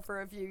BookTube channel for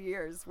a few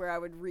years where I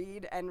would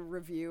read and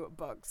review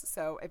books.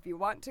 So if you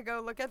want to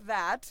go look at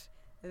that,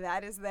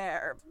 that is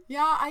there.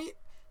 Yeah, I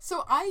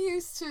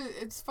used to...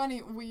 It's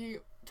funny, we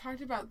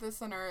talked about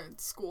this in our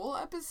school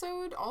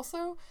episode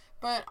also,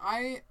 but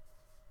I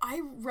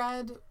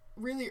read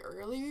really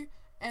early.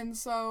 And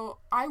so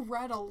I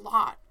read a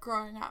lot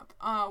growing up.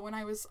 When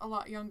I was a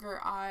lot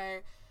younger,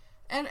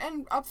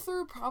 and up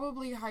through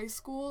probably high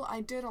school,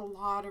 I did a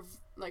lot of,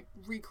 like,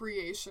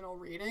 recreational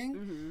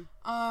reading.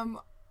 Mm-hmm.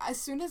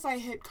 As soon as I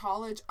hit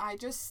college, I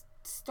just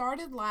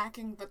started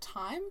lacking the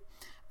time,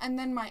 and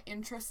then my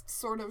interests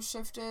sort of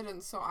shifted,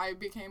 and so I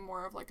became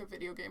more of, like, a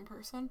video game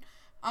person.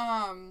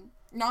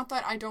 Not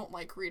that I don't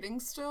like reading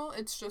still,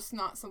 it's just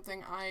not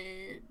something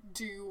I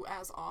do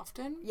as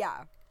often.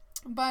 Yeah.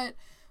 But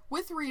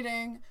with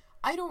reading,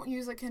 I don't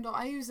use a Kindle,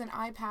 I use an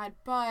iPad,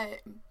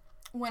 but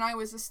when I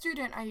was a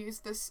student, I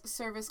used this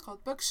service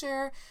called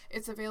Bookshare.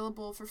 It's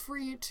available for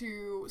free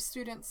to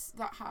students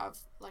that have,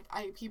 like,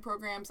 IEP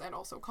programs and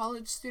also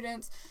college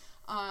students,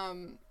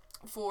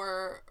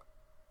 for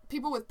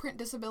people with print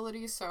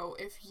disabilities. So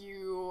if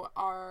you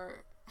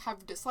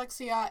have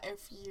dyslexia,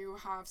 if you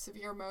have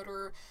severe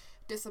motor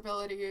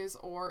disabilities,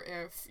 or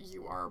if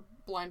you are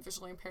blind,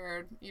 visually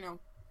impaired, you know,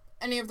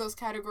 any of those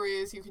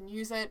categories, you can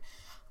use it.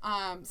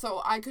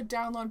 So I could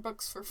download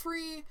books for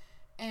free,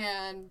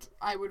 and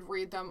I would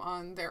read them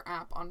on their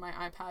app on my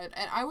iPad,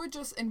 and I would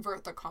just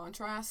invert the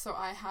contrast, so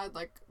I had,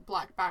 like,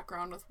 black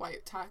background with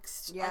white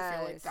text. Yes. I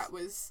feel like that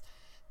was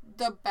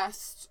the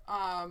best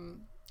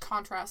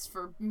contrast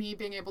for me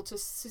being able to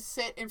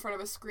sit in front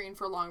of a screen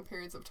for long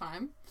periods of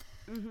time.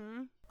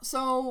 Mm-hmm.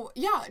 So,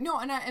 yeah, no,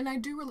 and I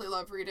do really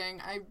love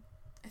reading. I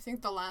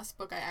think the last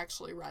book I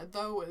actually read,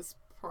 though, was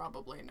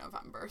probably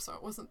November, so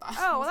it wasn't that.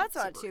 Oh, well, that's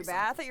not too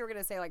bad. I thought you were going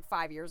to say, like,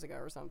 5 years ago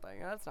or something.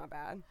 That's not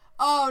bad.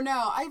 Oh, no.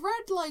 I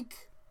read,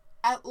 like,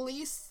 at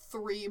least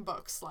 3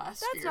 books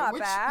last year. That's not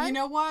bad. You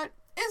know what?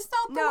 is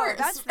not the No,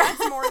 worst.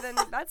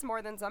 that's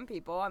more than some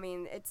people. I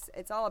mean,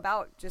 it's all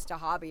about just a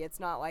hobby. It's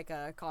not like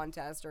a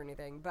contest or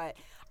anything. But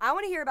I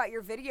want to hear about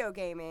your video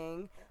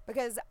gaming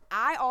because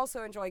I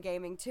also enjoy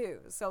gaming too.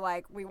 So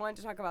like, we wanted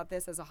to talk about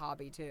this as a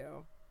hobby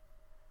too.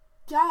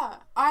 Yeah,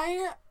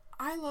 I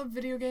love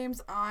video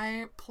games.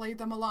 I played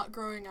them a lot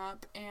growing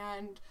up,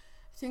 and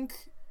I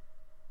think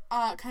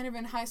kind of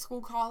in high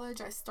school,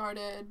 college, I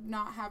started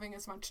not having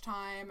as much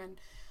time, and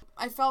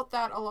I felt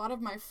that a lot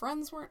of my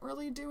friends weren't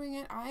really doing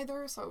it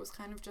either, so it was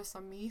kind of just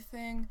a me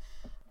thing.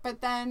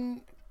 But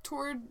then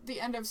toward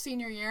the end of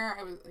senior year,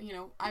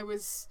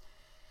 this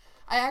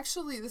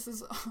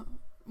is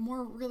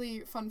more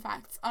really fun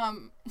facts.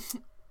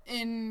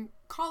 In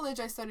college,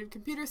 I studied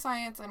computer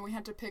science, and we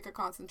had to pick a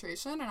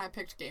concentration, and I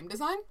picked game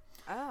design.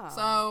 Oh.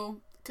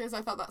 So, because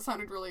I thought that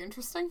sounded really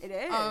interesting. It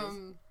is.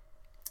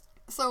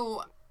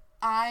 So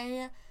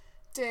I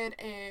did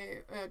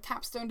a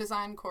capstone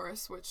design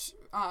course, which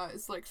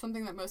is like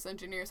something that most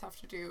engineers have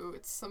to do.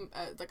 It's some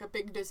like a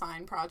big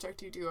design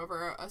project you do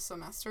over a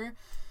semester.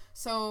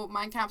 So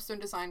my capstone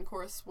design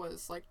course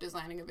was like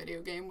designing a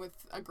video game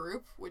with a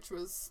group, which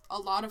was a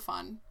lot of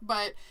fun.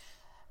 But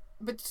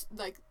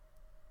like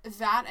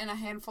that and a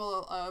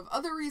handful of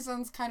other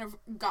reasons kind of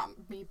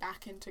got me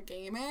back into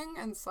gaming,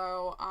 and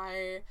so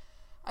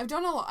I've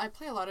done a lot. I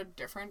play a lot of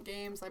different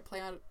games. I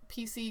play on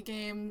PC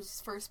games,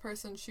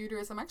 first-person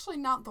shooters. I'm actually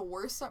not the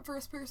worst at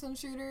first-person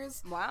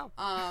shooters. Wow.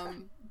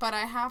 But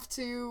I have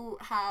to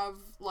have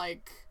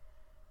like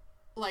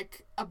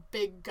a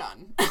big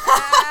gun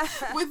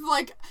with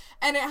like,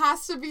 and it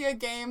has to be a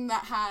game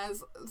that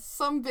has,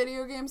 some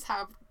video games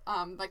have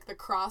like the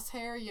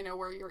crosshair, you know,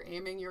 where you're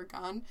aiming your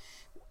gun.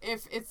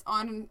 If it's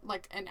on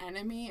like an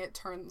enemy, it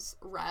turns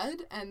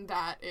red, and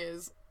that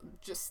is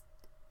just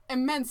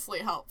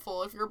immensely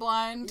helpful if you're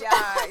blind.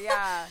 Yeah.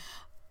 Yeah,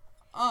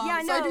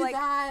 No, I do like,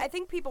 that. I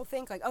think people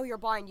think like, oh, you're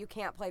blind, you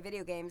can't play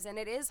video games, and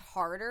it is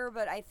harder,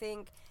 but I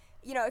think,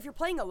 you know, if you're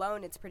playing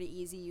alone, it's pretty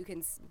easy. You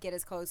can get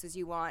as close as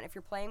you want. If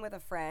you're playing with a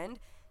friend,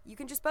 you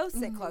can just both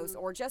sit close,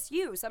 or just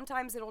you.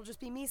 Sometimes it'll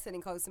just be me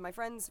sitting close and my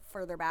friends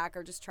further back,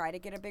 or just try to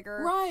get a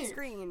bigger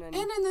screen. And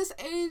in this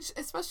age,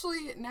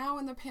 especially now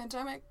in the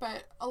pandemic,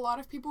 but a lot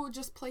of people would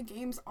just play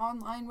games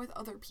online with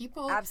other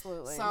people.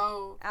 Absolutely.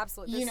 So,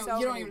 absolutely. you There's know, so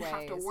you don't many even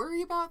ways. have to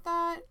worry about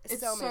that.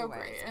 It's So many so ways.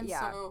 great. And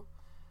Yeah. so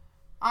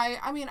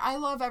I mean, I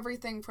love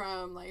everything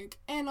from like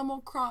Animal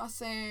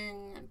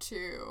Crossing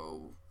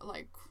to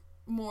like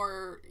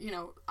more, you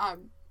know,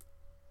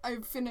 I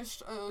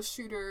finished a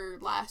shooter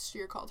last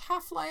year called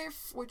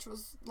Half-Life, which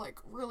was like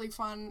really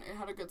fun. It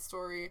had a good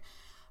story.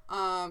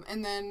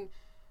 And then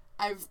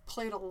I've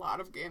played a lot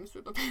of games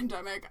through the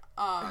pandemic.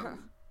 I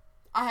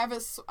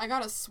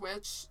got a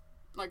Switch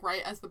like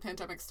right as the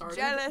pandemic started.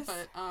 Jealous.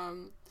 But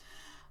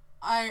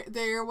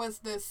there was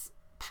this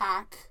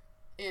pack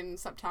in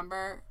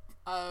September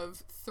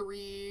of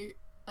 3D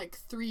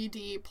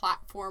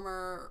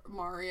platformer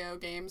Mario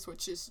games,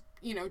 which is,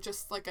 you know,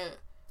 just like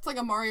it's like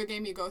a Mario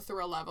game. You go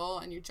through a level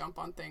and you jump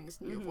on things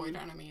and you avoid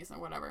enemies and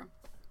whatever.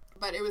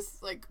 But it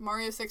was like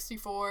Mario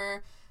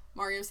 64,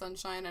 Mario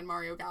Sunshine, and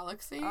Mario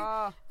Galaxy.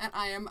 And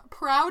I am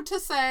proud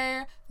to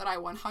say that I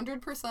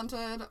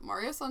 100%ed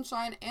Mario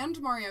Sunshine and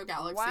Mario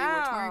Galaxy,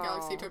 which Mario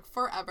Galaxy took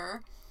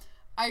forever.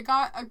 I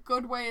got a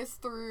good ways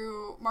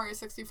through Mario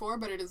 64,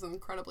 but it is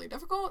incredibly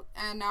difficult.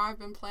 And now I've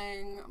been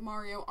playing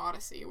Mario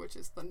Odyssey, which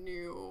is the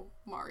new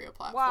Mario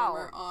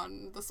platformer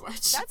on the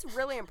Switch. That's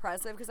really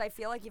impressive, because I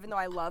feel like even though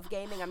I love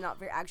gaming, I'm not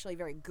actually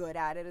very good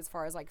at it as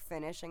far as like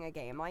finishing a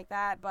game like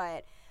that.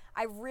 But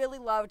I really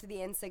loved the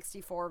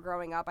N64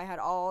 growing up. I had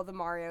all the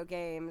Mario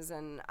games,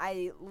 and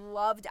I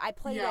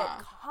played it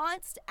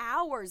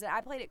hours, and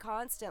I played it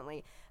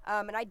constantly.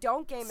 And I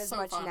don't game as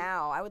much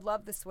now. I would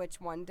love the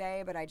Switch one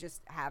day, but I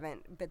just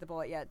haven't bit the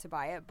bullet yet to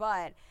buy it.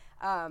 But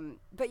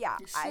yeah,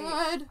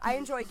 I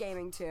enjoy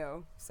gaming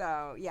too.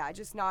 So yeah,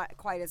 just not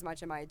quite as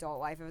much in my adult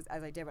life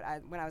as I did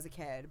when I was a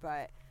kid,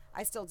 but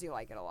I still do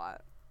like it a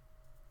lot.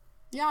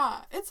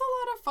 Yeah, it's a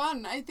lot of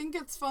fun. I think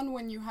it's fun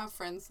when you have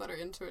friends that are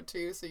into it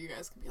too, so you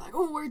guys can be like,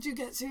 oh, where'd you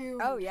get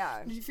to? Oh,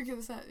 yeah. Did you figure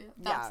this out?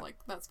 Yeah,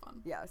 that's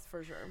fun. Yes,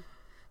 for sure.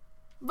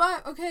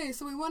 But, okay,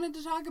 so we wanted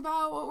to talk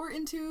about what we're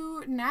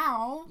into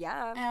now.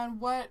 Yeah.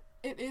 And what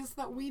it is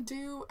that we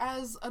do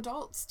as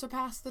adults to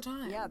pass the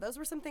time. Yeah, those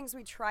were some things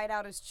we tried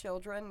out as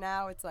children.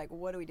 Now it's like,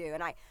 what do we do?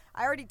 And I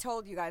already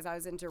told you guys I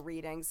was into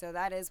reading, so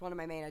that is one of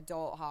my main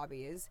adult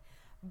hobbies.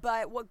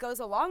 But what goes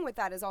along with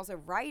that is also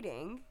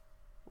writing,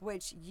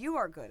 which you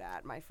are good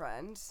at, my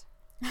friend.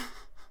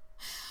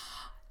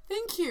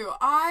 Thank you.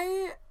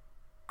 I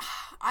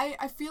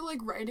feel like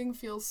writing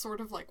feels sort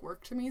of like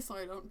work to me, so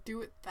I don't do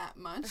it that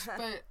much,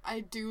 but I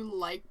do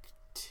like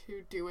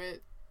to do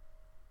it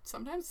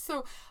sometimes.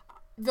 So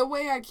the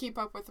way I keep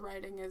up with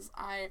writing is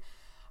I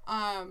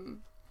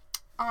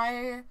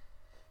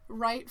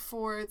write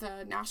for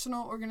the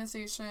National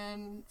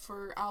Organization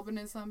for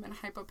Albinism and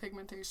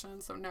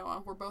Hypopigmentation, so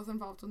NOAA. We're both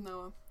involved with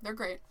NOAA. They're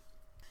great.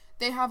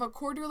 They have a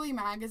quarterly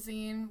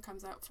magazine,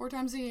 comes out 4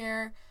 times a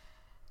year,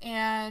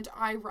 and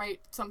I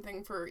write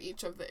something for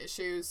each of the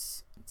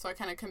issues. So I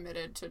kind of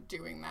committed to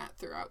doing that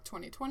throughout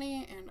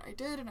 2020, and I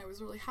did, and I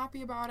was really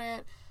happy about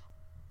it.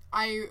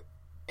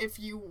 If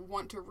you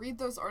want to read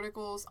those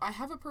articles, I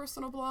have a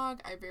personal blog.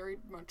 I very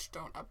much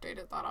don't update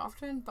it that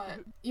often,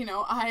 but, you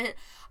know, I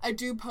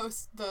do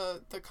post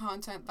the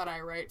content that I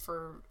write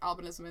for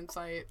Albinism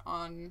Insight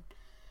on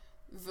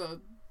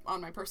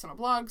my personal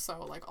blog,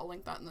 so, like, I'll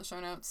link that in the show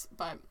notes,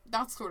 but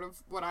that's sort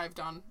of what I've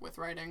done with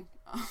writing.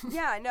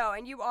 Yeah, no,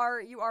 and you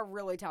are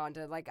really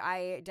talented. Like,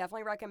 I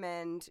definitely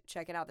recommend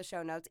checking out the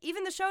show notes.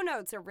 Even the show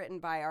notes are written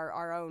by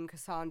our own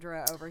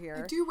Cassandra over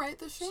here. I do write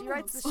the show notes. She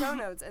writes the show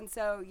notes, and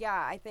so,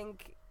 yeah, I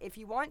think if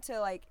you want to,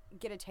 like,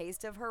 get a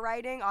taste of her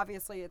writing,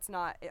 obviously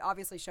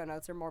show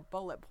notes are more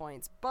bullet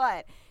points,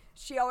 but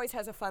she always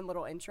has a fun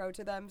little intro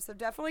to them, so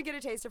definitely get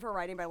a taste of her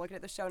writing by looking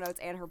at the show notes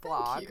and her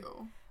blog. Thank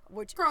you.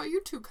 Which, girl,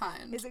 you too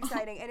kind. Is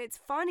exciting. And it's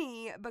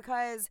funny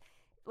because,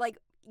 like,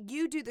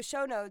 you do the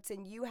show notes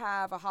and you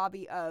have a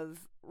hobby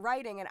of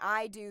writing, and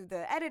I do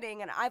the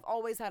editing, and I've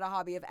always had a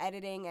hobby of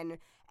editing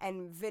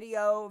and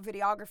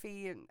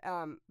videography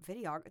and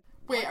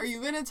Wait, are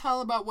you gonna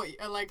tell about what,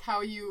 like,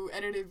 how you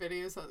edited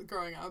videos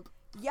growing up?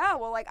 Yeah,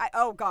 well, like,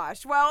 oh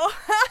gosh, well,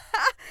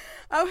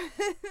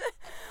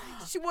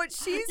 what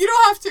she's... You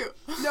don't have to.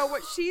 No,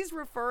 what she's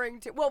referring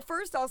to... Well,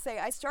 first I'll say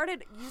I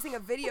started using a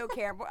video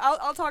camera.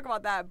 I'll talk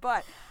about that,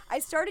 but I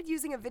started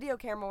using a video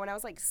camera when I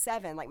was, like,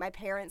 7, like, my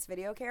parents'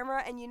 video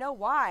camera, and you know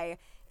why?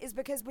 Is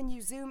because when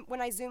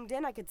I zoomed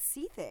in, I could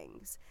see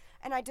things.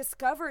 And I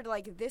discovered,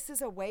 like, this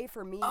is a way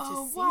for me to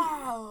see.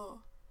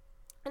 Wow.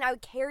 And I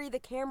would carry the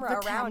camera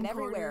around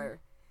everywhere.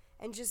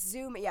 And just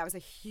zoom. Yeah, it was a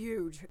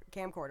huge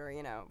camcorder,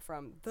 you know,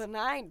 from the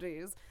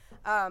 90s.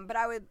 But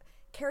I would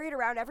carry it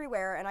around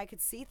everywhere, and I could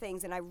see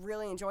things, and I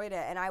really enjoyed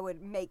it. And I would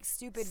make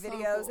stupid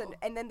videos, cool.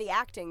 and then the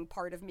acting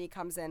part of me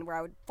comes in, where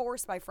I would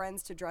force my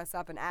friends to dress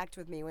up and act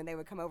with me when they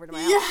would come over to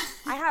my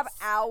house. I have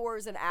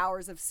hours and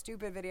hours of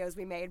stupid videos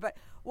we made. But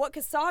what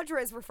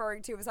Cassandra is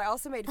referring to is I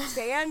also made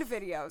fan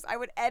videos. I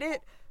would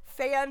edit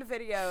fan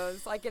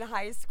videos, like, in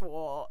high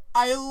school.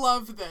 I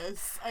love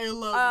this. I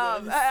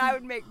love this. I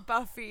would make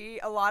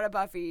a lot of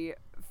Buffy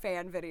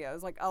fan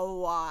videos, like, a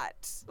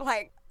lot.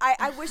 Like,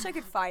 I wish I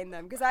could find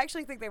them, because I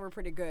actually think they were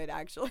pretty good,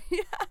 actually,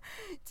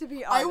 to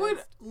be honest. I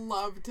would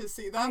love to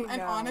see them,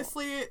 and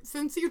honestly,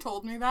 since you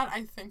told me that,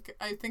 I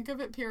think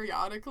of it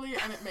periodically,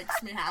 and it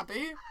makes me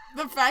happy.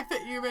 The fact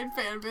that you made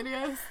fan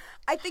videos.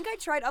 I think I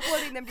tried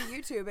uploading them to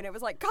YouTube, and it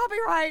was like,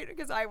 copyright,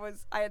 because I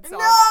had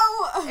songs.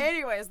 No!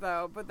 Anyways,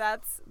 though, but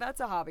that's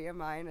a hobby of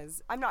mine.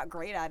 I'm not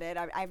great at it.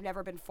 I've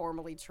never been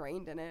formally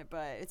trained in it,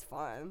 but it's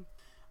fun.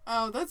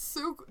 Oh, that's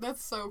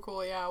so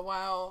cool. Yeah,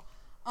 wow.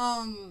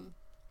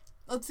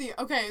 Let's see.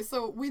 Okay,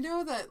 so we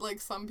know that,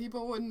 like, some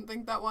people wouldn't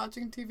think that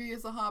watching TV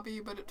is a hobby,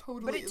 but it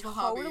totally is a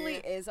hobby. But it totally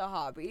is a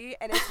hobby,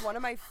 and it's one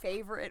of my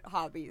favorite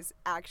hobbies,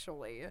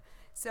 actually.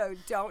 So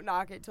don't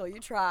knock it till you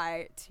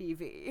try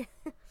TV.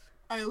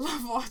 I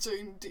love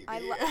watching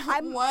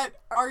TV. What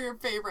are your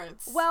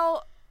favorites?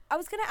 Well, I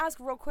was going to ask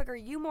real quick, are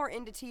you more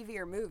into TV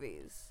or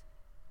movies?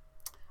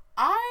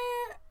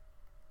 I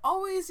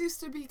always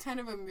used to be kind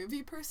of a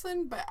movie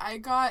person, but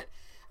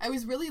I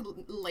was really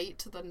late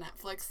to the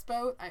Netflix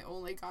boat. I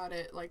only got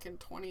it, like, in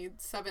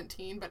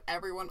 2017, but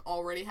everyone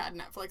already had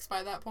Netflix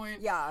by that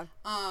point. Yeah.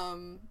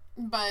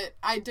 But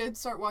I did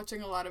start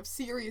watching a lot of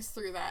series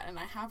through that, and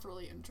I have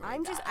really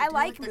enjoyed that. I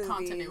like the movies.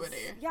 Continuity.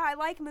 Yeah, I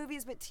like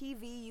movies, but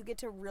TV, you get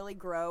to really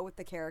grow with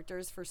the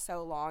characters for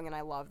so long, and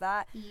I love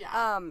that.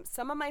 Yeah.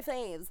 Some of my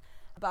faves: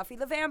 Buffy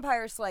the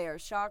Vampire Slayer,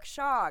 Shock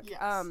Shock,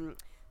 Yes.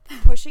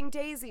 Pushing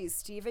Daisies,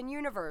 Steven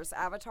Universe,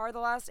 Avatar: The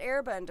Last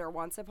Airbender,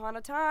 Once Upon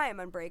a Time,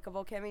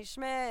 Unbreakable Kimmy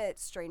Schmidt,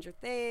 Stranger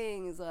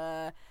Things.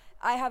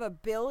 I have a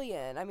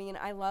billion. I mean,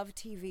 I love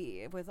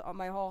TV with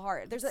my whole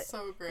heart.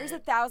 So great. There's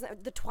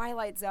 1,000. The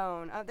Twilight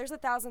Zone. There's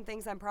 1,000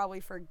 things I'm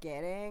probably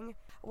forgetting.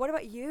 What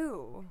about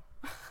you?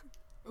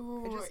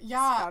 Ooh, I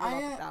yeah.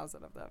 spouted off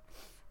 1,000 of them.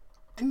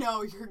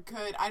 No, you're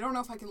good. I don't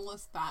know if I can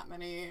list that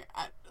many,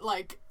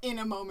 in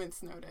a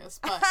moment's notice.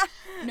 But,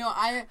 no,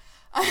 I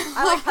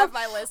have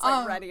my list,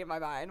 ready in my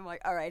mind. I'm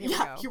like, all right, here we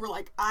go. You were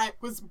like, I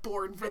was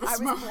born for this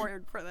moment. I was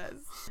born for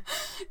this.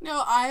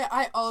 No,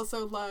 I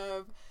also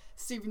love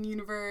Steven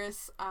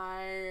Universe.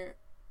 I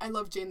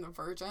love Jane the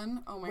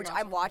Virgin. Oh my gosh. Which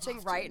I'm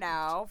watching right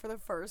now for the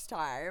first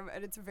time,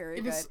 and it's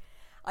very good.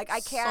 Like, I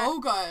can't, so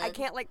good. I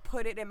can't, like,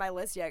 put it in my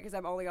list yet because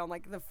I'm only on,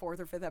 like, the 4th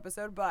or 5th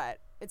episode, but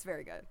it's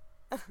very good.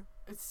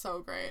 It's so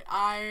great.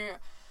 I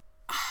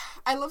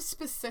love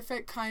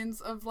specific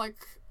kinds of,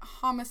 like,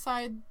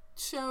 homicide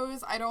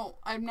shows.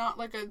 I'm not,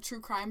 like, a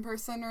true crime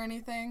person or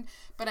anything,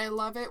 but I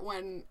love it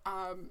when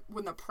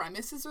the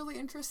premise is really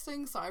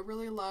interesting. So I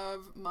really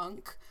love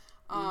Monk.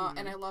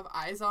 And I love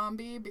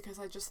iZombie because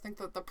I just think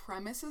that the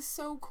premise is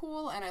so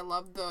cool, and I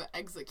love the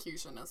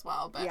execution as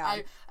well. But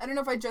yeah. I don't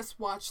know if I just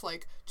watch,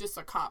 like, just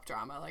a cop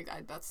drama. Like,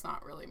 that's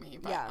not really me.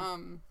 But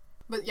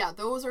but yeah,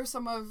 those are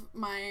some of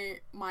my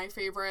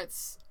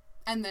favorites.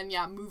 And then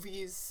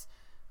movies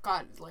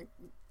got, like,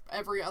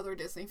 every other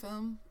Disney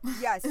film.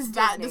 Yes, does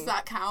Disney.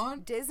 that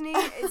count? Disney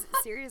is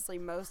seriously,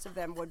 most of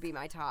them would be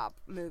my top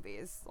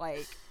movies.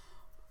 Like,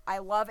 I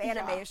love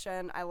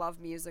animation. I love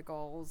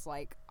musicals.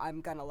 Like,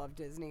 I'm gonna love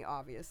Disney,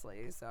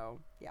 obviously. So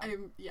yeah,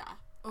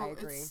 I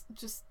agree. It's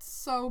just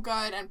so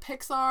good, and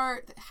Pixar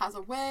has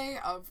a way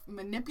of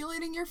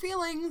manipulating your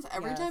feelings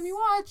every time you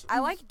watch. I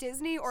like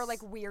Disney or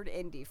like weird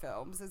indie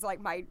films. Is like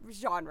my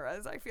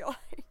genres. I feel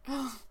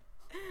like.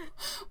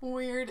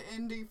 Weird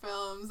indie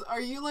films.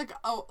 Are you like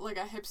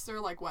a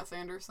hipster, like Wes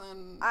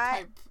Anderson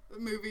type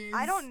movies?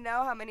 I don't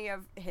know how many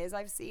of his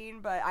I've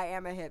seen, but I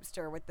am a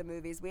hipster with the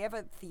movies. We have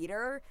a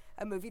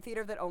movie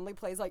theater that only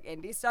plays like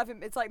indie stuff.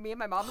 And it's like me and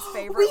my mom's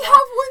favorite. We have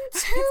one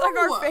too. It's like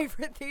our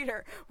favorite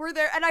theater. We're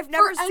there, and I've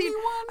never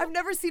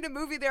seen a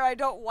movie there I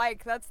don't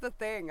like. That's the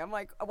thing. I'm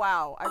like,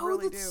 wow, I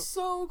really do. That's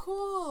so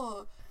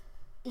cool.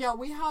 Yeah,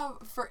 we have,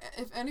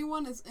 if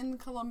anyone is in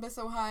Columbus,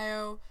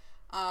 Ohio,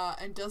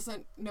 and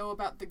doesn't know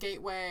about the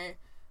Gateway,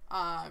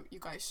 you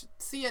guys should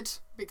see it,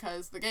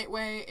 because the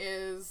Gateway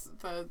is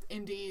the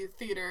indie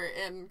theater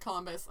in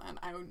Columbus, and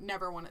I would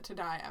never want it to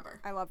die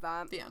ever. I love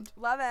that. The end.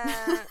 Love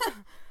it.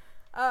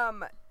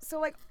 So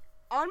like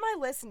on my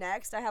list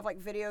next, I have like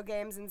video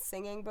games and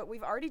singing, but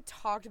we've already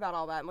talked about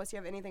all that. Unless you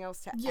have anything else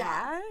to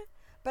add.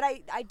 But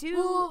I do.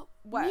 Well,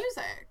 what?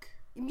 Music.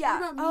 Yeah.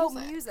 What about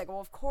music? Oh, music.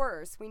 Well, of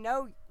course. We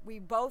know we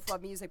both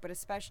love music, but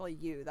especially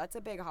you. That's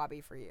a big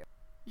hobby for you.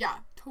 Yeah,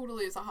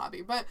 totally is a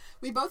hobby. But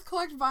we both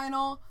collect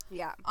vinyl.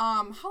 Yeah.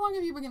 How long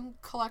have you been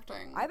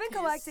collecting? I've been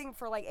collecting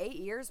for like 8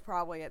 years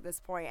probably at this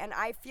point. And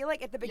I feel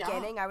like at the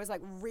beginning I was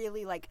like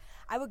really like,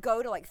 I would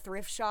go to like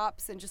thrift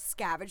shops and just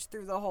scavenge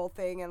through the whole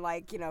thing and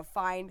like,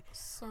 find.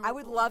 I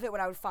would love it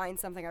when I would find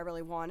something I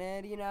really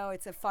wanted,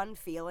 It's a fun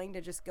feeling to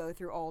just go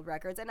through old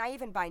records. And I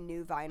even buy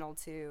new vinyl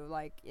too,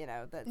 like,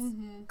 that's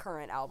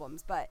current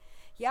albums. But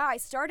yeah, I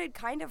started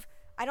kind of,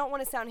 I don't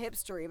want to sound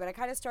hipstery, but I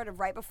kind of started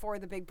right before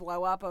the big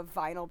blow up of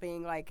vinyl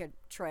being like a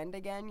trend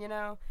again,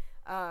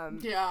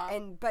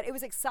 But it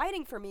was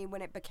exciting for me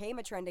when it became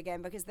a trend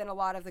again, because then a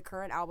lot of the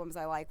current albums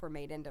I like were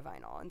made into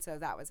vinyl, and so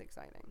that was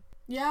exciting.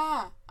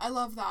 Yeah, I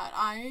love that.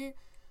 I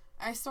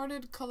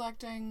started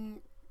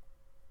collecting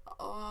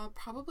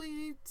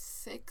probably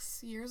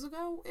 6 years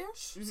ago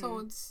ish, so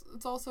it's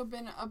also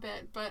been a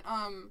bit. But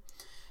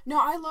no,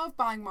 I love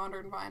buying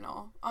modern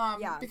vinyl.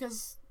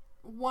 Because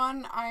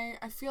one, I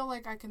feel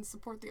like I can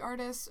support the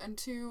artist, and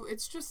two,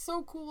 it's just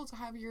so cool to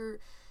have your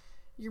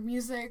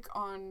music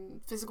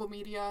on physical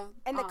media.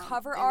 And the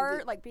cover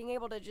art, like being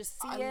able to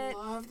just see it. I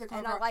love the cover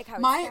and art. I like how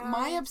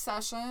my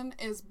obsession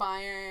is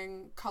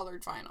buying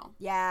colored vinyl.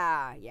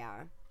 Yeah.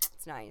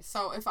 It's nice.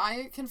 So if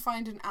I can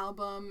find an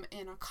album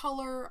in a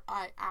color,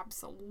 I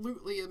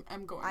absolutely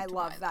am going to buy that. I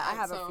love that. I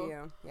have a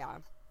few. Yeah.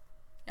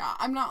 Yeah,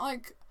 I'm not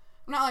like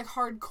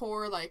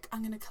hardcore, like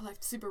I'm gonna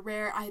collect super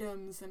rare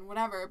items and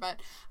whatever,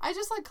 but I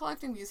just like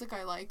collecting music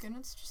I like, and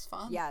it's just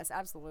fun. Yes,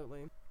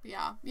 absolutely.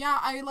 Yeah,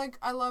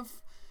 I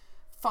love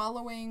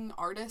following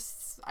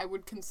artists. I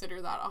would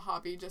consider that a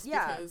hobby, just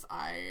because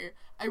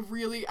I'm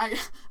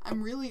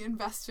really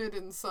invested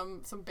in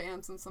some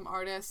bands and some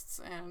artists,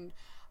 and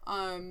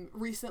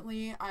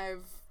recently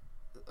I've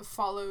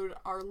followed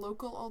our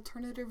local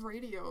alternative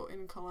radio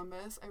in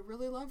Columbus. I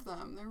really love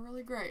them. They're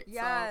really great.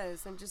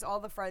 Yes, and just all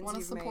the friends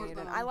you've made.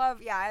 Them. And I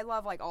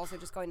love like also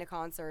just going to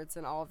concerts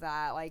and all of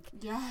that. Like,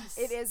 yes,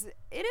 it is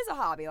a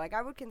hobby. Like,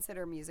 I would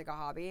consider music a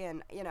hobby,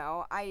 and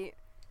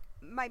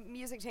my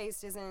music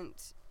taste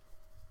isn't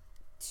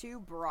too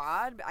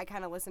broad. I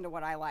kind of listen to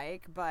what I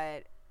like,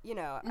 but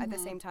at the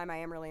same time I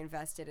am really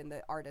invested in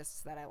the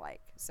artists that I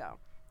like. So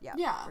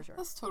yeah, for sure.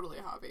 That's totally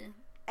a hobby.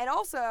 And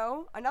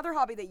also, another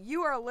hobby that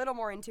you are a little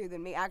more into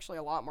than me, actually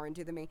a lot more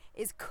into than me,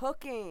 is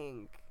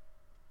cooking.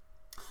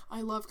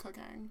 I love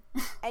cooking.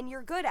 And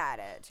you're good at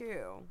it,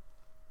 too.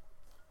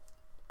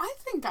 I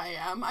think I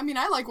am. I mean,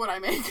 I like what I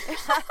make.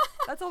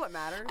 That's all that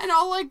matters. And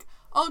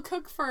I'll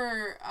cook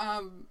for,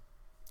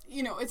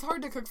 it's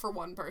hard to cook for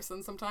one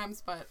person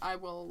sometimes, but I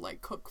will,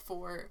 cook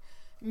for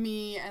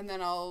me, and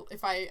then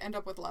if I end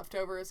up with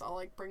leftovers,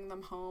 I'll bring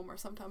them home, or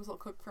sometimes I'll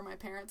cook for my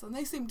parents, and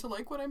they seem to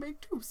like what I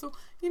make too, so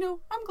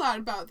I'm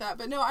glad about that.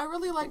 But no, I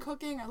really like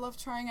cooking. I love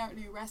trying out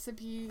new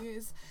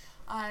recipes.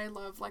 I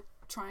love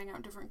trying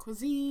out different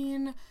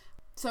cuisine,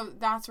 so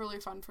that's really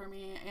fun for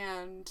me.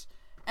 And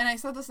I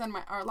said this in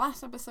our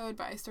last episode,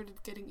 but I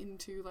started getting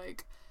into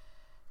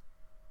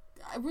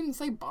I wouldn't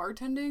say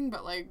bartending,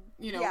 but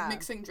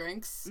mixing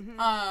drinks,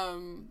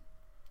 and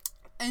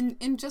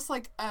in just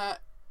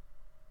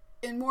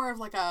in more of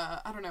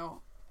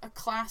a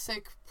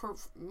classic,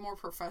 more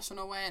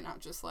professional way, and not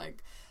just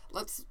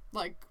let's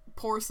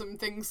pour some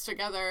things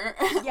together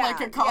like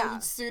a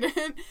college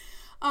student.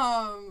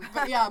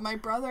 But yeah, my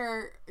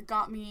brother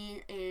got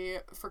me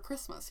for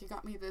Christmas, he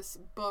got me this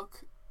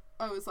book.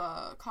 It was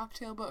a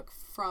cocktail book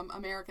from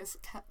America's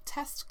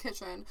Test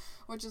Kitchen,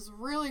 which is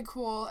really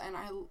cool, and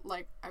I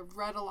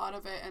read a lot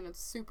of it, and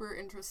it's super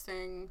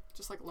interesting,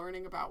 just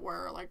learning about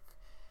where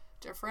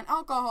different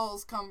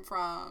alcohols come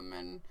from,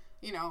 and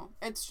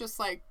it's just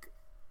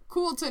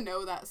cool to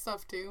know that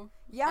stuff too.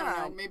 Yeah. I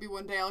don't know, maybe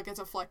one day I'll get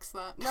to flex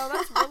that. No,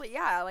 that's really,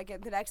 yeah, like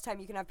the next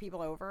time you can have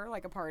people over,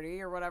 like a party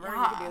or whatever, you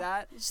can do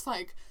that. Just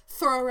like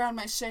throw around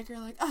my shaker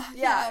like,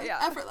 yeah,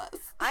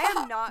 effortless. I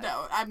am not.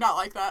 No, I'm not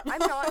like that. I'm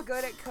not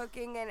good at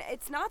cooking, and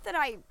it's not that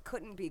I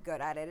couldn't be good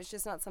at it. It's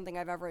just not something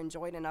I've ever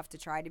enjoyed enough to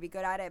try to be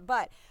good at it.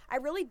 But I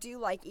really do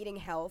like eating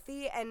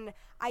healthy, and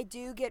I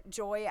do get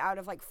joy out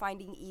of like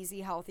finding easy,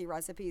 healthy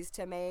recipes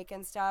to make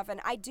and stuff. And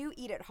I do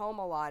eat at home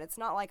a lot. It's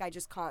not like I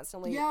just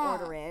constantly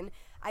order in.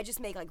 I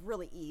just make like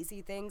really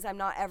easy things. I'm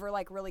not ever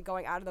like really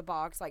going out of the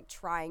box, like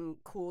trying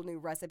cool new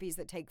recipes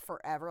that take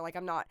forever. Like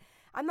I'm not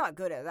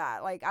good at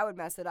that. Like I would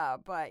mess it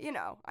up, but you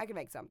know, I can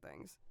make some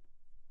things.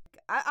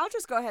 I'll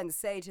just go ahead and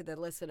say to the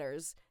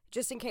listeners,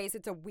 just in case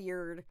it's a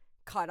weird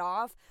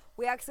cutoff,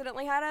 we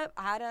accidentally had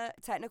a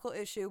technical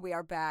issue. We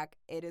are back.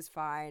 It is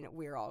fine.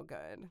 We're all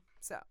good.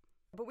 So,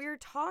 but we were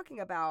talking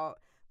about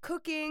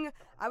cooking.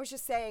 I was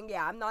just saying,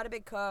 yeah, I'm not a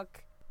big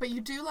cook. But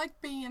you do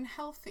like being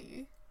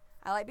healthy.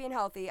 I like being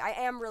healthy. I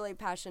am really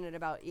passionate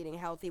about eating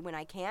healthy when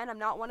I can. I'm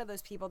not one of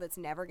those people that's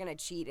never going to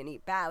cheat and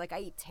eat bad. Like, I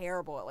eat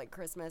terrible at, like,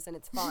 Christmas, and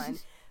it's fun.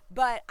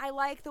 But I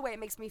like the way it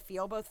makes me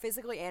feel, both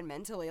physically and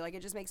mentally. Like,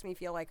 it just makes me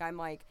feel like I'm,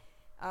 like,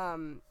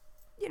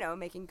 you know,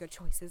 making good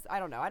choices. I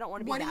don't know. I don't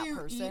want to be that person.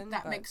 What do you eat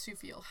that makes you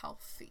feel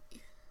healthy?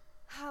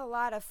 A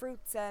lot of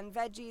fruits and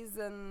veggies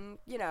and,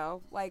 you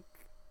know, like,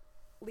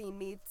 lean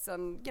meats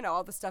and, you know,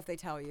 all the stuff they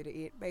tell you to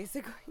eat,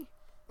 basically.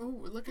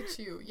 Ooh, look at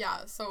you.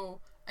 Yeah, so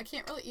I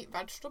can't really eat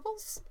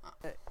vegetables.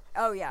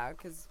 Oh, yeah,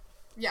 because...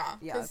 Yeah,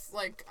 because,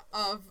 like,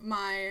 of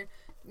my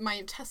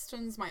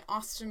intestines, my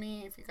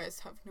ostomy, if you guys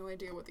have no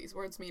idea what these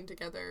words mean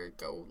together,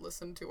 go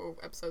listen to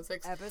episode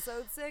 6.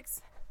 Episode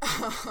 6?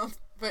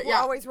 But We're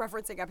always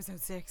referencing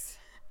episode 6.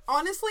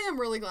 Honestly, I'm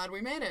really glad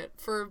we made it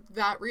for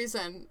that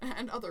reason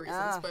and other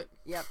reasons, but...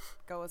 Yep,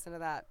 go listen to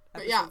that.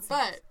 But yeah, 6.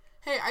 But...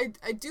 Hey,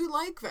 I do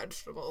like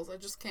vegetables. I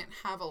just can't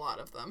have a lot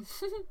of them.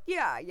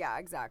 yeah,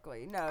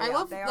 exactly. No, I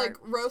love like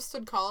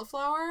roasted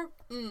cauliflower.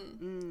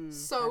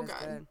 So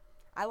good.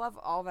 I love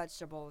all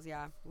vegetables.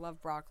 Yeah,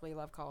 love broccoli,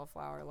 love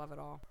cauliflower, love it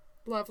all.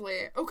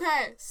 Lovely.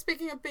 Okay,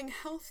 speaking of being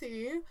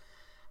healthy,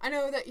 I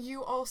know that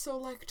you also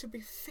like to be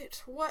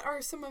fit. What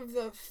are some of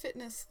the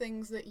fitness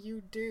things that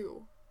you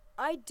do?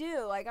 I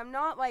do. Like, I'm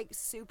not, like,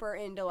 super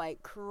into,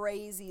 like,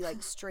 crazy,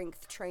 like,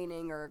 strength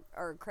training or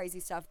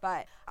crazy stuff,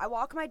 but I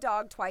walk my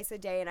dog twice a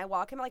day, and I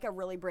walk him, like, a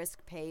really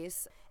brisk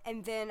pace,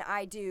 and then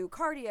I do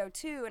cardio,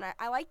 too, and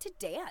I like to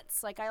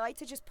dance. Like, I like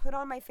to just put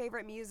on my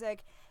favorite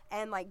music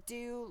and, like,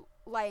 do,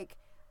 like,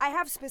 I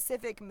have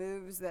specific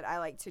moves that I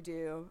like to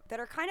do that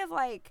are kind of,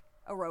 like,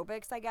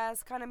 aerobics, I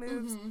guess, kind of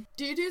moves. Mm-hmm.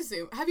 Do you do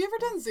Zumba? Have you ever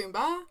done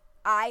Zumba?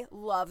 I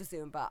love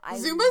Zumba.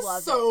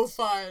 Zumba's so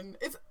fun.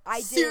 It's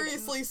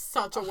seriously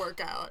such a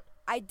workout.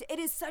 It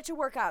is such a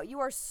workout. You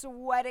are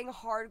sweating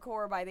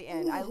hardcore by the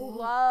end. Ooh. I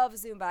love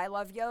Zumba. I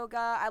love yoga.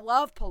 I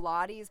love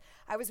Pilates.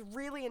 I was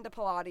really into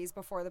Pilates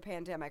before the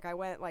pandemic. I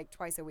went like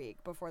twice a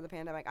week before the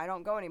pandemic. I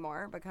don't go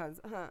anymore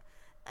because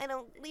I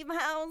don't leave my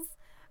house.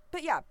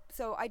 But yeah,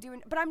 so I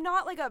do. But I'm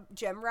not like a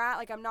gym rat.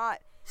 Like I'm not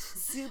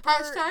super.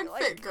 Hashtag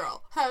like, fit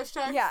girl.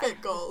 Hashtag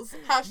fit goals.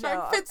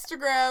 Hashtag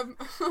Fitstagram.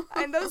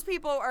 And those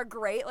people are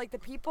great. Like the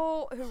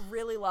people who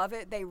really love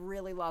it, they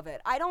really love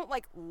it. I don't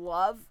like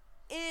love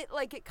it.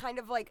 Like it kind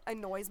of like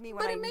annoys me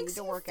when I need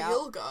to work out. But it makes you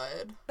feel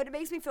good. But it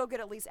makes me feel good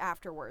at least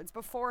afterwards.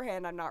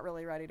 Beforehand, I'm not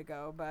really ready to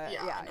go. But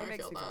yeah, it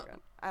makes me feel good.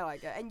 I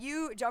like it. And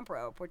you jump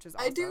rope, which is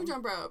awesome. I do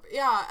jump rope.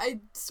 Yeah, I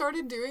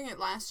started doing it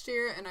last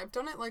year, and I've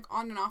done it like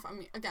on and off. I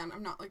mean, again,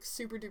 I'm not like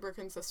super duper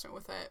consistent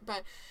with it,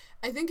 but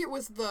I think it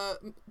was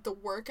the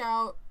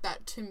workout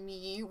that to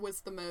me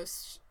was the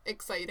most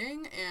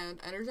exciting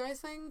and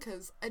energizing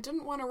because I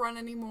didn't want to run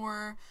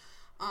anymore,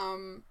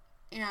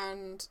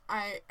 and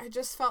I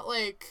just felt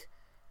like,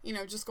 you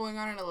know, just going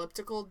on an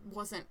elliptical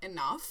wasn't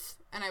enough,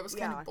 and I was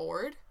kind of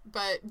bored.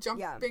 But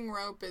jumping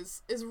rope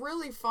is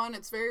really fun.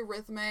 It's very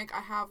rhythmic. I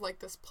have like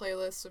this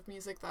playlist of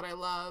music that I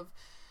love,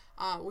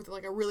 with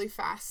like a really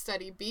fast,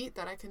 steady beat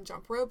that I can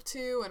jump rope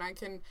to, and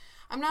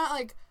I'm not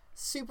like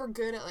super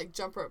good at like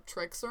jump rope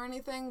tricks or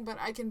anything, but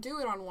I can do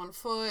it on one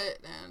foot,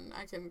 and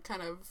I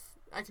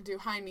can do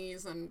high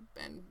knees and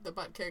the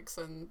butt kicks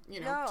and, you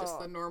know, just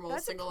the normal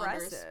single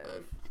unders.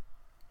 But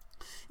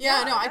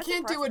yeah, no, I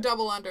can't do a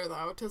double under,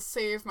 though, to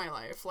save my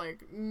life.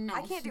 Like, no.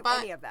 I can't do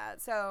any of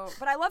that. So,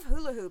 but I love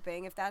hula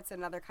hooping, if that's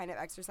another kind of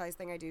exercise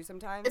thing I do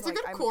sometimes. It's like,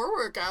 a good core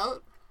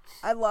workout.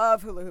 I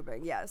love hula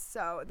hooping, yes.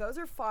 So, those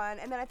are fun.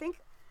 And then I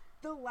think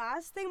the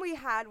last thing we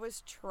had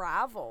was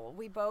travel.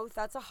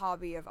 That's a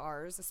hobby of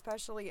ours,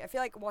 especially, I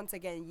feel like, once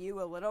again,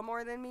 you a little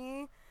more than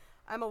me.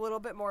 I'm a little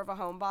bit more of a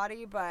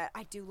homebody, but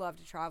I do love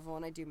to travel,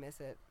 and I do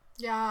miss it.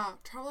 Yeah,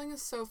 traveling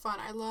is so fun.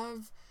 I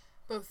love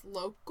both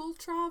local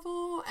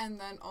travel and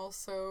then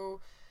also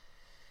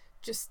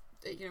just,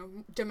 you know,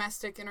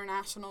 domestic,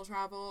 international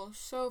travel.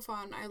 So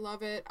fun. I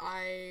love it.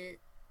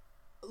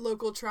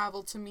 Local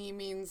travel to me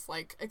means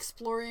like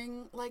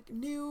exploring like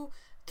new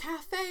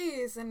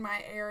cafes in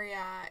my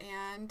area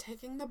and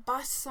taking the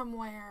bus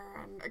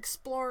somewhere and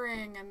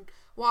exploring and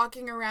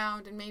walking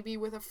around, and maybe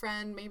with a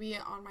friend, maybe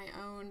on my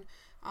own.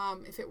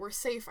 If it were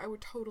safe, I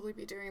would totally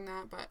be doing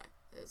that, but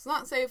it's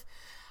not safe.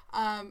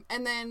 And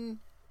then,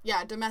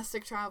 yeah,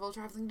 domestic travel,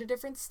 traveling to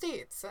different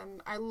states.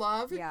 And I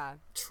love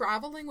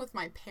traveling with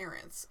my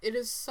parents. It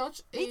is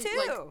such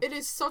it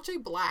is such a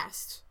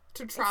blast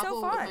to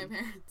travel with my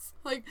parents.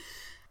 Like,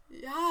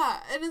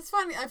 yeah, and it's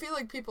funny. I feel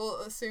like people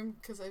assume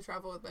because I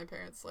travel with my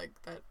parents, like,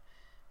 that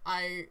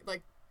I,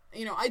 like,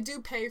 you know, I do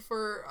pay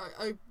for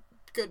a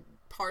good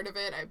part of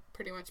it. I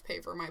pretty much pay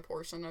for my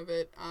portion of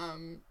it.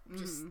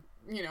 Just,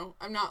 you know,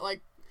 I'm not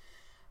like,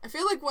 I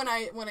feel like when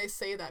I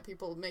say that,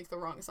 people make the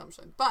wrong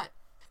assumption, but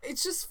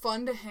it's just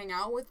fun to hang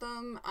out with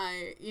them.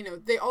 You know,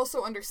 they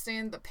also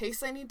understand the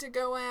pace I need to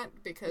go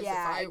at, because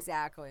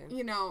exactly.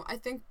 You know, I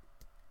think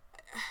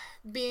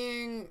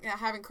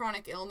having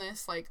chronic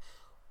illness, like,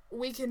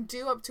 we can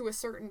do up to a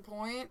certain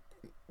point,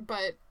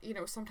 but, you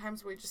know,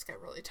 sometimes we just get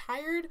really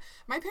tired.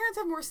 My parents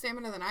have more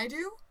stamina than I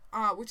do,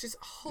 which is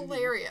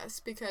hilarious,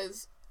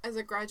 because as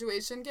a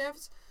graduation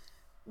gift,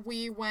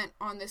 we went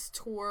on this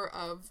tour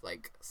of,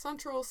 like,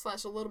 Central /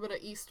 a little bit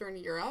of Eastern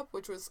Europe,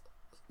 which was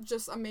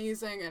just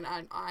amazing, and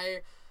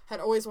I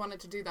had always wanted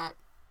to do that.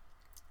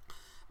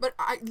 But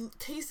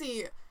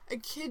Casey, I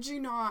kid you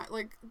not,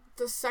 like,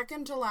 the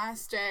second to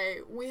last day,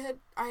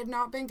 I had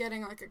not been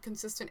getting, like, a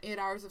consistent 8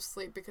 hours of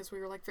sleep because we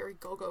were, like, very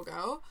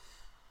go.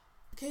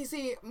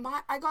 Casey,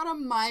 I got a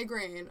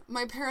migraine.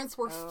 My parents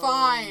were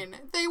fine.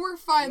 They were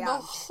fine the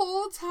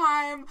whole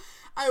time.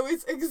 I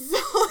was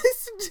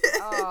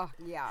exhausted. Oh,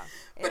 yeah.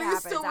 But it was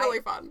still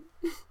really fun.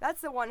 That's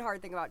the one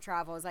hard thing about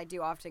travel, is I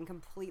do often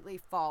completely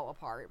fall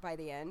apart by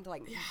the end,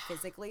 like,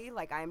 physically.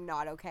 Like, I'm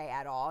not okay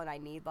at all, and I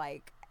need,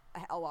 like,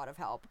 a lot of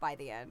help by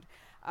the end.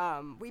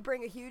 We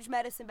bring a huge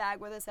medicine bag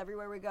with us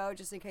everywhere we go,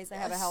 just in case I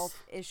have a health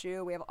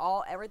issue. We have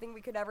everything we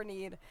could ever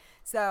need.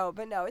 So,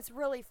 but no, it's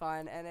really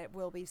fun, and it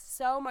will be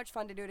so much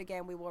fun to do it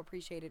again. We will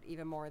appreciate it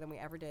even more than we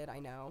ever did, I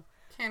know.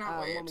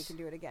 Cannot wait. When we can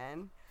do it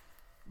again.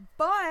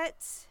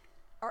 But,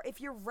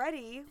 if you're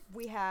ready,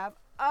 we have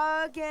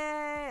a game.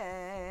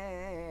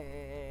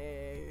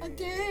 A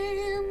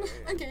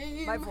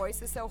game. My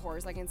voice is so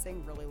hoarse, I can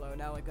sing really low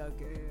now, like a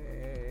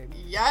game.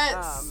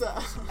 Yes.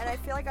 And I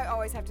feel like I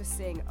always have to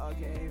sing a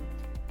game.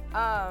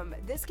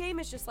 This game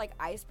is just like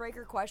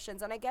icebreaker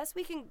questions, and I guess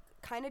we can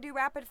kind of do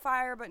rapid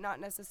fire, but not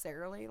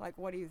necessarily. Like,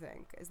 what do you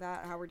think? Is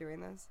that how we're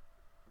doing this?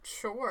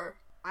 Sure.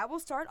 I will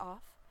start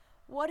off.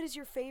 What is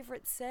your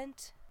favorite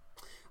scent?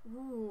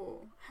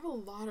 Ooh, I have a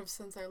lot of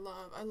scents I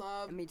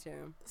love. Me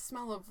too. The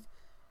smell of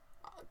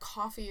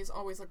coffee is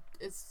always like,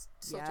 it's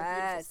such a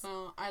beautiful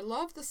smell. I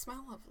love the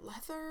smell of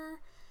leather.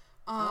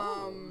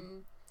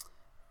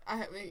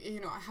 I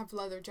have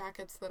leather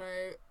jackets that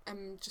I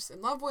am just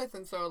in love with,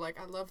 and so, like,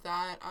 I love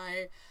that.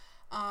 I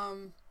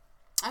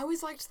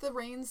always liked the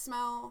rain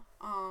smell,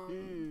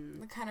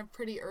 the kind of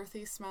pretty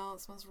earthy smell.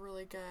 It smells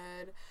really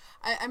good.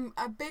 I'm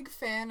a big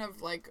fan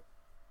of, like,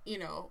 you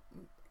know,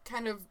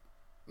 kind of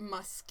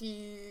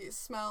musky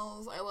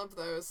smells. I love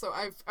those. So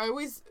I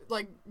always,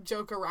 like,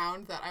 joke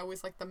around that I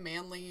always like the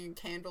manly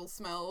candle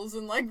smells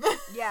and, like, the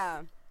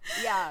yeah,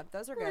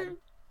 those are good.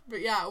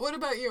 But yeah, what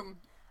about you?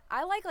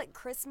 I like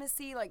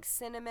Christmassy, like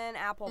cinnamon,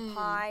 apple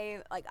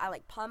pie. Like, I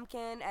like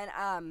pumpkin, and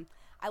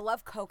I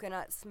love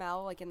coconut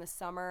smell, like in the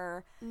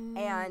summer,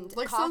 and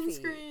like coffee.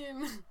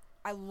 Sunscreen.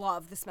 I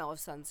love the smell of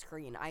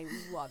sunscreen. I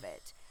love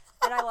it.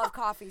 And I love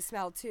coffee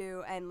smell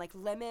too, and like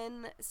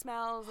lemon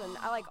smells, and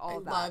I like all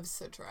of that. I love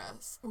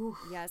citrus. Ooh.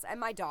 Yes, and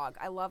my dog.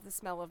 I love the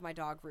smell of my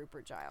dog,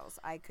 Rupert Giles.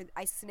 I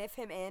sniff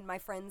him in. My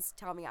friends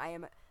tell me I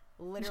am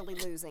literally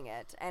losing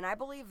it, and I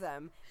believe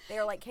them. They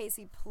are like,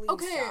 Casey, please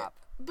stop.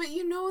 But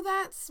you know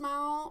that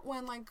smell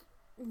when, like,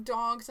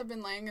 dogs have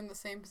been laying in the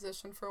same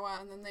position for a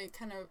while, and then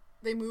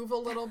they move a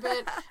little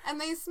bit, and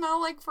they smell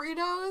like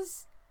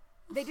Fritos?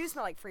 They do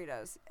smell like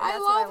Fritos. I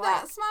love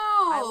that smell.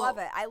 I love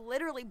it. I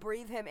literally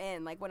breathe him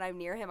in. Like, when I'm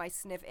near him, I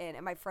sniff in,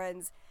 and my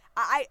friends...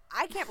 I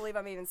can't believe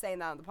I'm even saying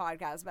that on the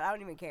podcast, but I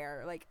don't even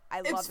care. Like,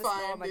 I love the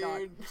smell of my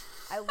dog.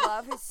 I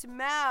love his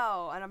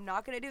smell, and I'm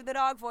not going to do the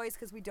dog voice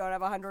because we don't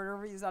have 100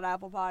 reviews on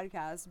Apple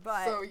Podcasts,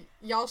 but... So,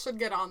 y'all should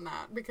get on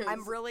that, because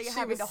I'm really she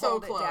having was to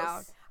hold so close. it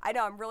down. I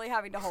know, I'm really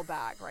having to hold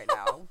back right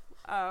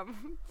now.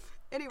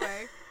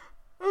 Anyway.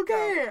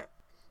 Okay.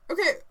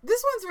 Okay,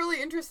 this one's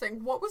really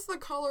interesting. What was the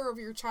color of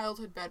your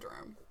childhood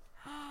bedroom?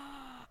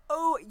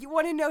 Oh, you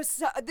want to know?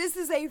 This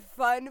is a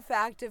fun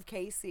fact of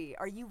Casey.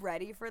 Are you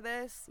ready for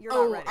this? You're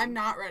not ready. I'm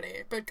not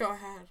ready, but go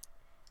ahead.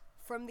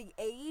 From the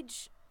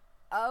age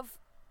of,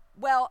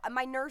 well,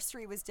 my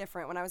nursery was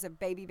different when I was a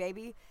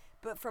baby,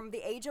 but from the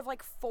age of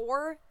like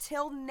 4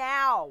 till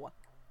now,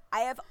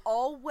 I have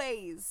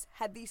always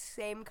had the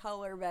same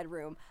color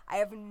bedroom. I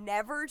have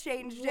never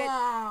changed it.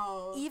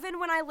 Wow. Even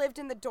when I lived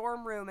in the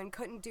dorm room and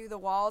couldn't do the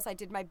walls, I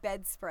did my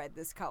bedspread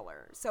this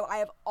color. So I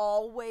have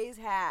always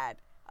had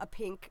a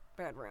pink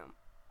bedroom.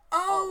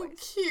 Oh,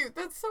 always. Cute.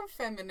 That's so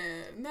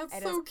feminine. That's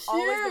so cute. It's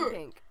always been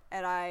pink.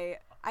 And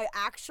I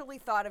actually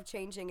thought of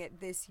changing it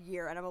this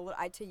year,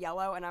 and to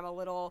yellow, and I'm a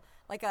little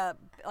like a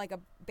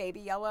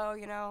baby yellow,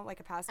 you know, like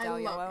a pastel I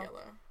yellow. love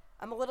yellow.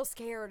 I'm a little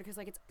scared because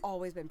like it's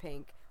always been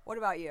pink. What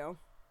about you?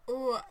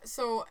 Ooh,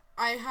 so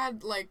I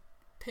had like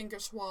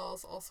pinkish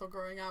walls also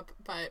growing up,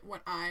 but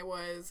when I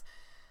was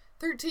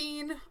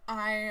 13,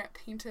 I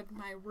painted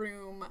my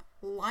room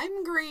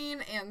lime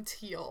green and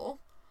teal.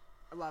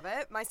 I love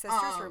it. My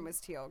sister's room was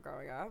teal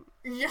growing up.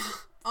 Yeah.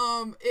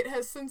 It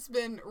has since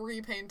been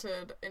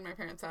repainted in my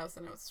parents' house,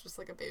 and it's just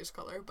like a beige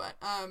color. But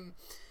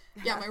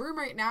yeah, my room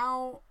right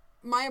now,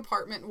 my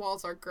apartment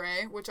walls are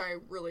gray, which I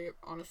really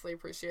honestly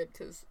appreciate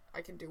because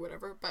I can do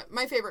whatever. But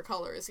my favorite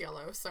color is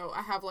yellow, so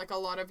I have like a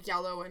lot of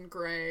yellow and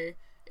gray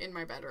in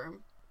my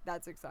bedroom.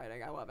 That's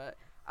exciting. I love it.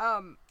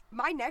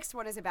 My next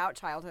one is about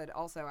childhood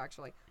also,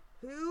 actually.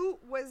 Who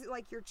was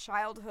like your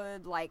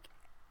childhood like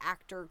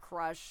actor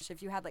crush?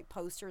 If you had like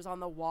posters on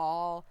the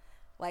wall,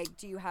 like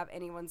do you have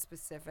anyone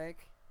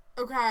specific?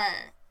 Okay.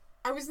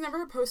 I was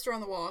never a poster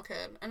on the wall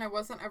kid, and I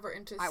wasn't ever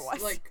into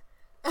like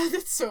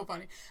that's so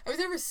funny. I was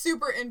never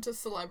super into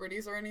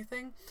celebrities or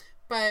anything,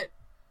 but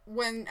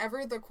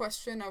whenever the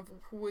question of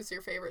who was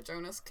your favorite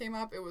Jonas came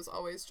up, it was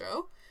always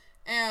Joe.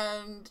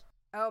 And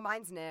oh,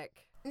 mine's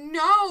Nick.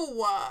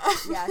 No.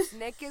 Yes,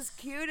 Nick is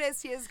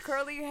cutest. He has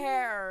curly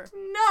hair.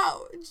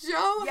 No,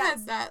 Joe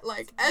had that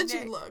like edgy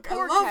Nick. look.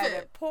 Poor I love Kevin.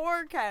 it.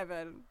 Poor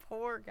Kevin.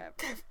 Poor Kevin.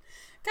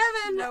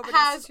 Kevin Nobody's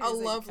has a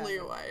choosing lovely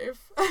Kevin.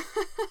 wife.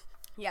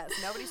 Yes,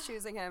 nobody's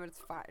choosing him, and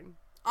it's fine.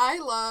 I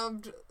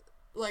loved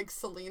like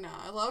Selena.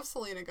 I love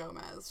Selena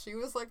Gomez. She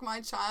was like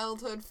my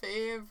childhood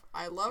fave.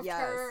 I loved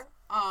her.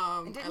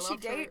 And didn't she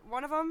date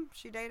one of them?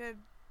 She dated.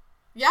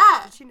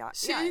 Yeah. Did she not?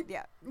 She,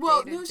 yeah.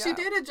 Well, dated no, Joe. she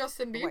dated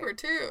Justin Bieber Wait.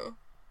 too.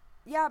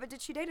 Yeah, but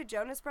did she date a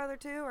Jonas brother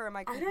too, or am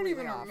I I completely don't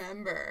even off?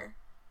 remember.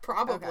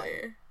 Probably.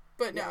 Okay.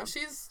 But no, Yeah.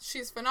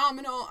 she's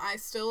phenomenal. I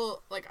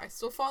still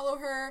follow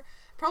her.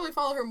 Probably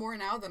follow her more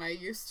now than I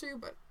used to,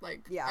 but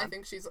like I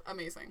think she's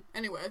amazing.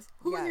 Anyways,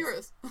 who was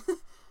yours?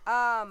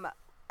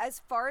 As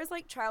far as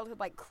like childhood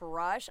like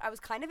crush, I was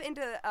kind of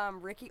into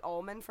Ricky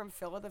Ullman from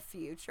Phil of the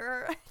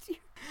Future.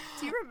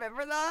 do you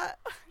remember that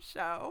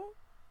show?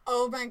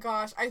 Oh my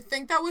gosh, I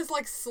think that was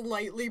like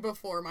slightly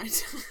before my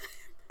time.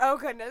 Oh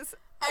goodness.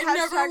 I Hashtag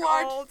never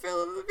watched old.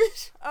 Phil of the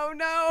Future. Oh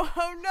no,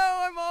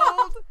 I'm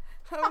old.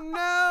 Oh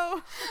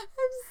no.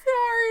 I'm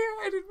sorry,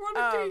 I didn't want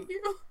to date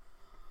you.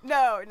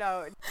 No.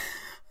 I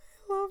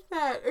love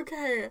that.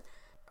 Okay.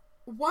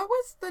 What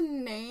was the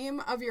name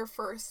of your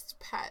first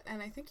pet?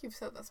 And I think you've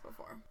said this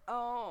before.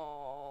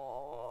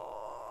 Oh,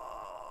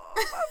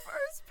 my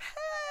first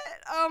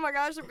pet. Oh my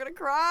gosh, I'm gonna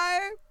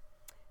cry.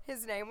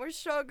 His name was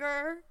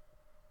Sugar.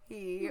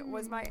 He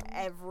was my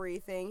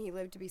everything. He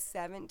lived to be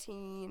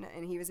 17,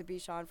 and he was a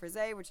Bichon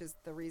Frise, which is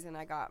the reason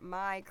I got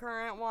my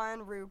current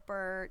one,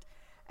 Rupert.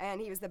 And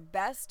he was the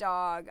best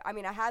dog. I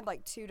mean, I had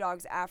like 2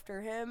 dogs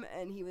after him,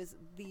 and he was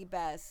the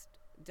best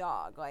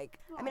dog. Like,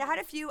 I mean, I had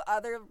a few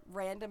other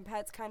random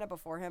pets kind of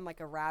before him, like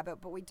a rabbit,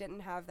 but we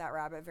didn't have that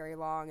rabbit very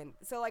long. And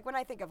so, like, when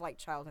I think of like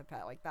childhood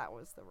pet, like that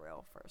was the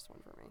real first one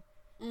for me.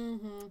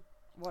 Mm-hmm.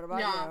 What about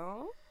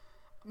you?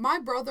 My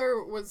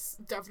brother was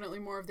definitely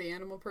more of the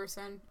animal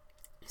person.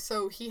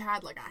 So he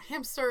had like a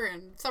hamster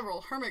and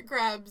several hermit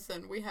crabs,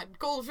 and we had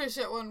goldfish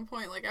at one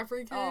point, like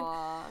every kid.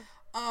 Aww.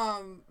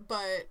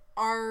 But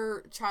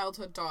our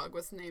childhood dog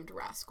was named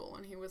Rascal,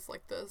 and he was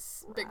like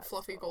this big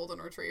fluffy golden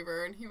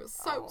retriever, and he was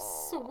so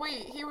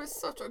sweet. He was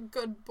such a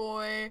good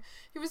boy.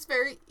 He was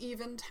very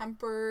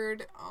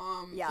even-tempered.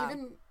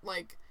 Even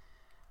like,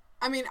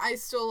 I mean, I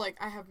still like,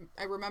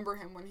 I remember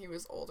him when he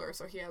was older,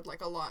 so he had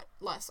like a lot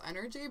less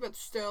energy, but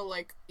still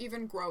like,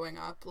 even growing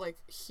up, like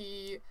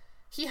he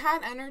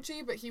had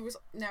energy, but he was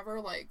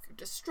never like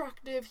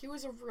destructive. He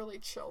was a really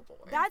chill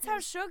boy. That's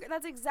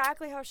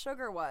exactly how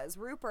Sugar was.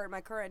 Rupert, my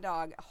current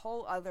dog, a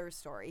whole other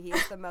story. He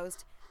is the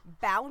most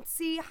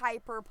bouncy,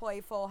 hyper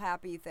playful,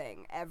 happy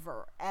thing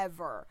ever.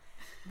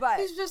 But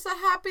he's just a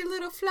happy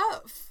little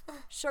fluff.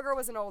 Sugar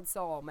was an old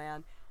soul,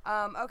 man.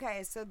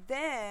 Okay, so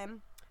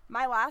then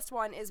my last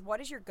one is,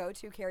 what is your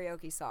go-to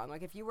karaoke song?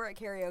 Like if you were at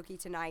karaoke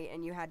tonight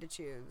and you had to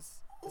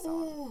choose a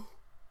song.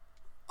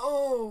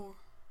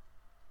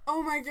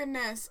 Oh my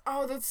goodness.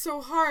 Oh, that's so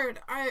hard.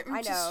 I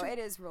know, it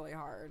is really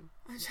hard.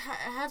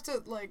 I have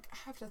to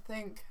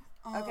think.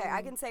 Okay,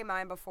 I can say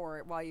mine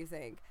while you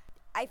think.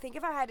 I think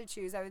if I had to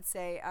choose, I would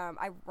say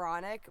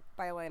Ironic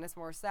by Alanis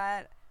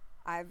Morissette.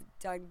 I've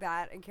dug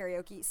that in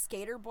karaoke.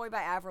 Skater Boy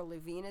by Avril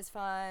Lavigne is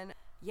fun.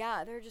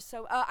 Yeah, they're just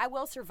so... I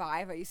Will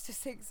Survive, I used to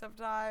sing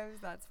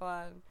sometimes. That's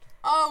fun.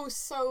 Oh,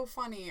 so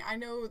funny. I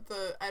know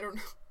I don't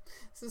know.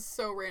 This is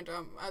so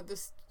random.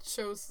 This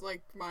shows,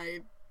 like,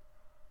 my...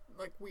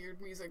 like weird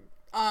music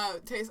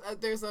taste.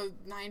 There's a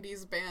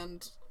 90s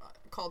band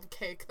called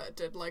Cake that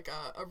did like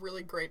a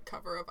really great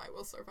cover of I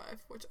Will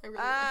Survive, which I really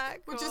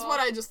loved, cool. which is what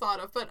I just thought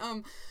of. But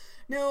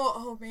no,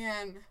 oh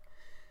man,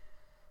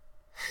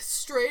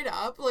 Straight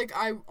up, like,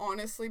 I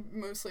honestly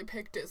mostly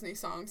pick Disney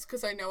songs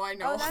because I know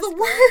all that's the great.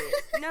 words.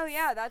 No,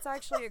 yeah, that's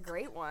actually a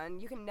great one.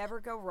 You can never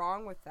go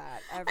wrong with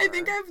that, ever. I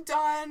think I've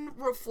done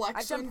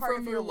Reflection Part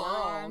from of Your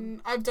Mulan.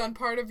 World. I've done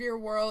Part of Your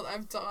World.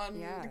 I've done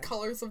Yeah.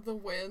 Colors of the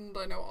Wind.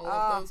 I know all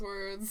of those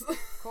words. Of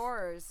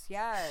course,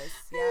 yes.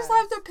 I just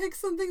have to pick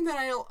something that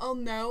I'll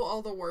know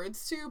all the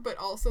words to, but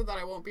also that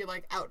I won't be,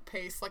 like,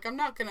 outpaced. Like, I'm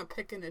not gonna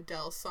pick an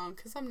Adele song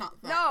because I'm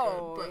not that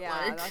good. But, yeah,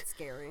 like, that's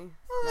scary.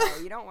 No,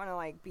 you don't want to,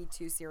 like, be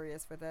too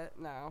serious with it.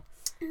 No,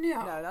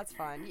 that's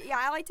fun. Yeah,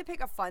 I like to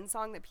pick a fun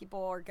song that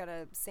people are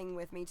gonna sing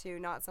with me to,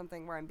 not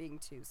something where I'm being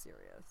too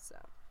serious.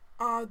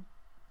 So.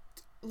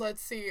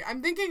 Let's see.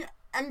 I'm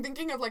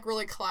thinking of, like,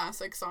 really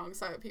classic songs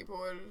that people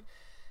would,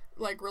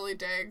 like, really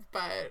dig,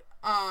 but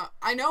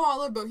I know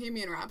all of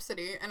Bohemian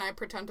Rhapsody, and I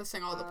pretend to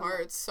sing all the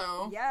parts,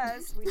 so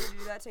Yes, we need to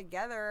do that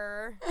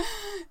together.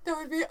 that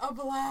would be a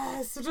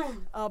blast.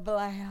 A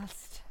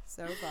blast.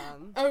 So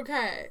fun.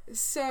 Okay,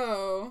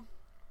 so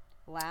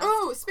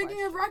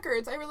speaking of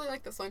records, I really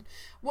like this one.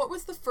 What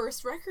was the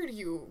first record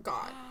you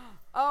got?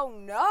 Oh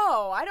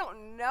no, I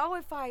don't know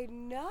if I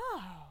know.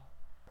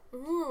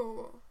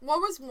 Ooh,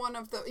 what was one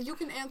of the? You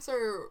can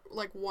answer,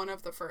 like, one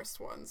of the first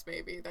ones,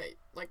 maybe, that,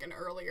 like, an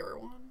earlier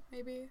one,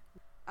 maybe.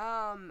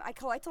 I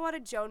collect a lot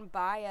of Joan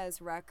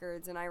Baez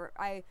records, and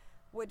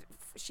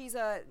she's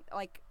a,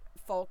 like,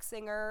 folk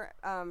singer.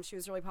 She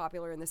was really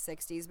popular in the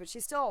 60s, but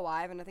she's still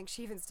alive, and I think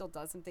she even still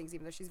does some things,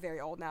 even though she's very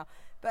old now.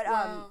 But,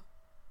 Wow.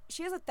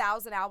 she has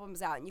 1,000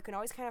 albums out, and you can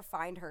always kind of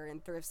find her in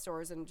thrift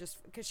stores, and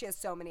just because she has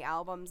so many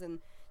albums, and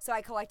so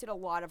I collected a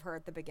lot of her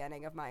at the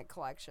beginning of my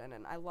collection,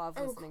 and I love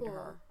listening to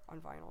her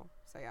on vinyl.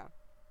 So yeah.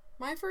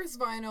 My first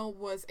vinyl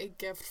was a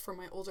gift from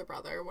my older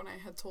brother when I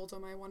had told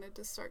him I wanted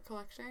to start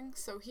collecting.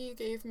 So he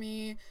gave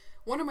me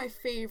one of my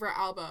favorite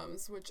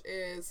albums, which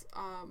is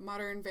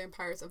Modern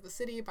Vampires of the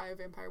City by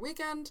Vampire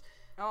Weekend.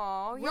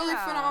 Oh, yeah. Really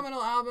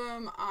phenomenal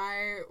album.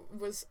 I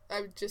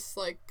just,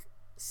 like,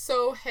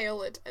 so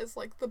hail it as,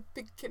 like, the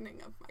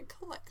beginning of my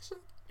collection.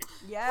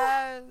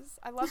 Yes.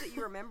 I love that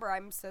you remember.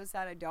 I'm so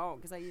sad I don't,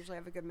 because I usually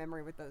have a good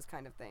memory with those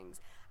kind of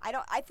things.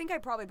 I think I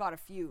probably bought a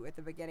few at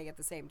the beginning at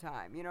the same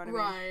time. You know what I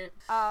mean?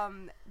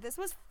 Right. This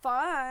was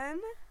fun.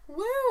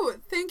 Woo!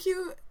 Thank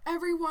you,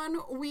 everyone.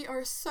 We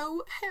are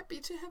so happy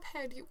to have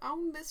had you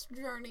on this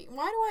journey.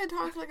 Why do I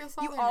talk like a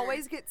Southerner? You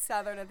always get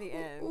Southern at the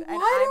end. Why and do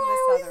I'm I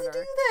the always Southerner.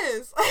 do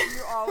this?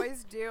 You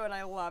always do, and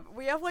I love it.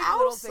 We have, like, Awesome.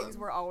 little things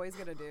we're always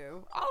going to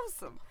do.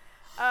 Awesome.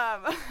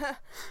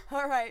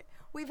 All right.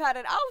 We've had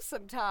an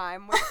awesome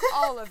time with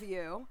all of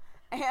you,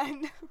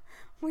 and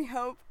we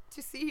hope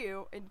to see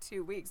you in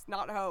 2 weeks.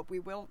 Not hope. We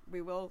will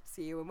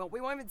see you, and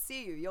we won't even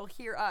see you. You'll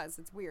hear us.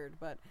 It's weird,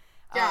 but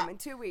in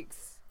 2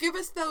 weeks. Give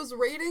us those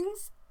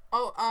ratings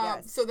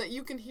Yes. so that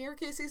you can hear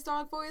Casey's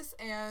dog voice,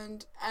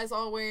 and as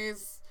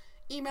always,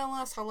 email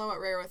us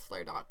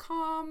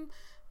hello@rarewithflair.com.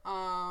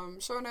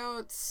 Show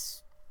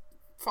notes.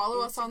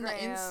 Follow us on the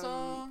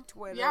Insta.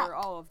 Twitter, Yeah.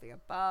 all of the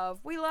above.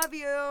 We love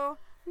you.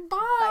 Bye.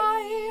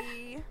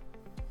 Bye.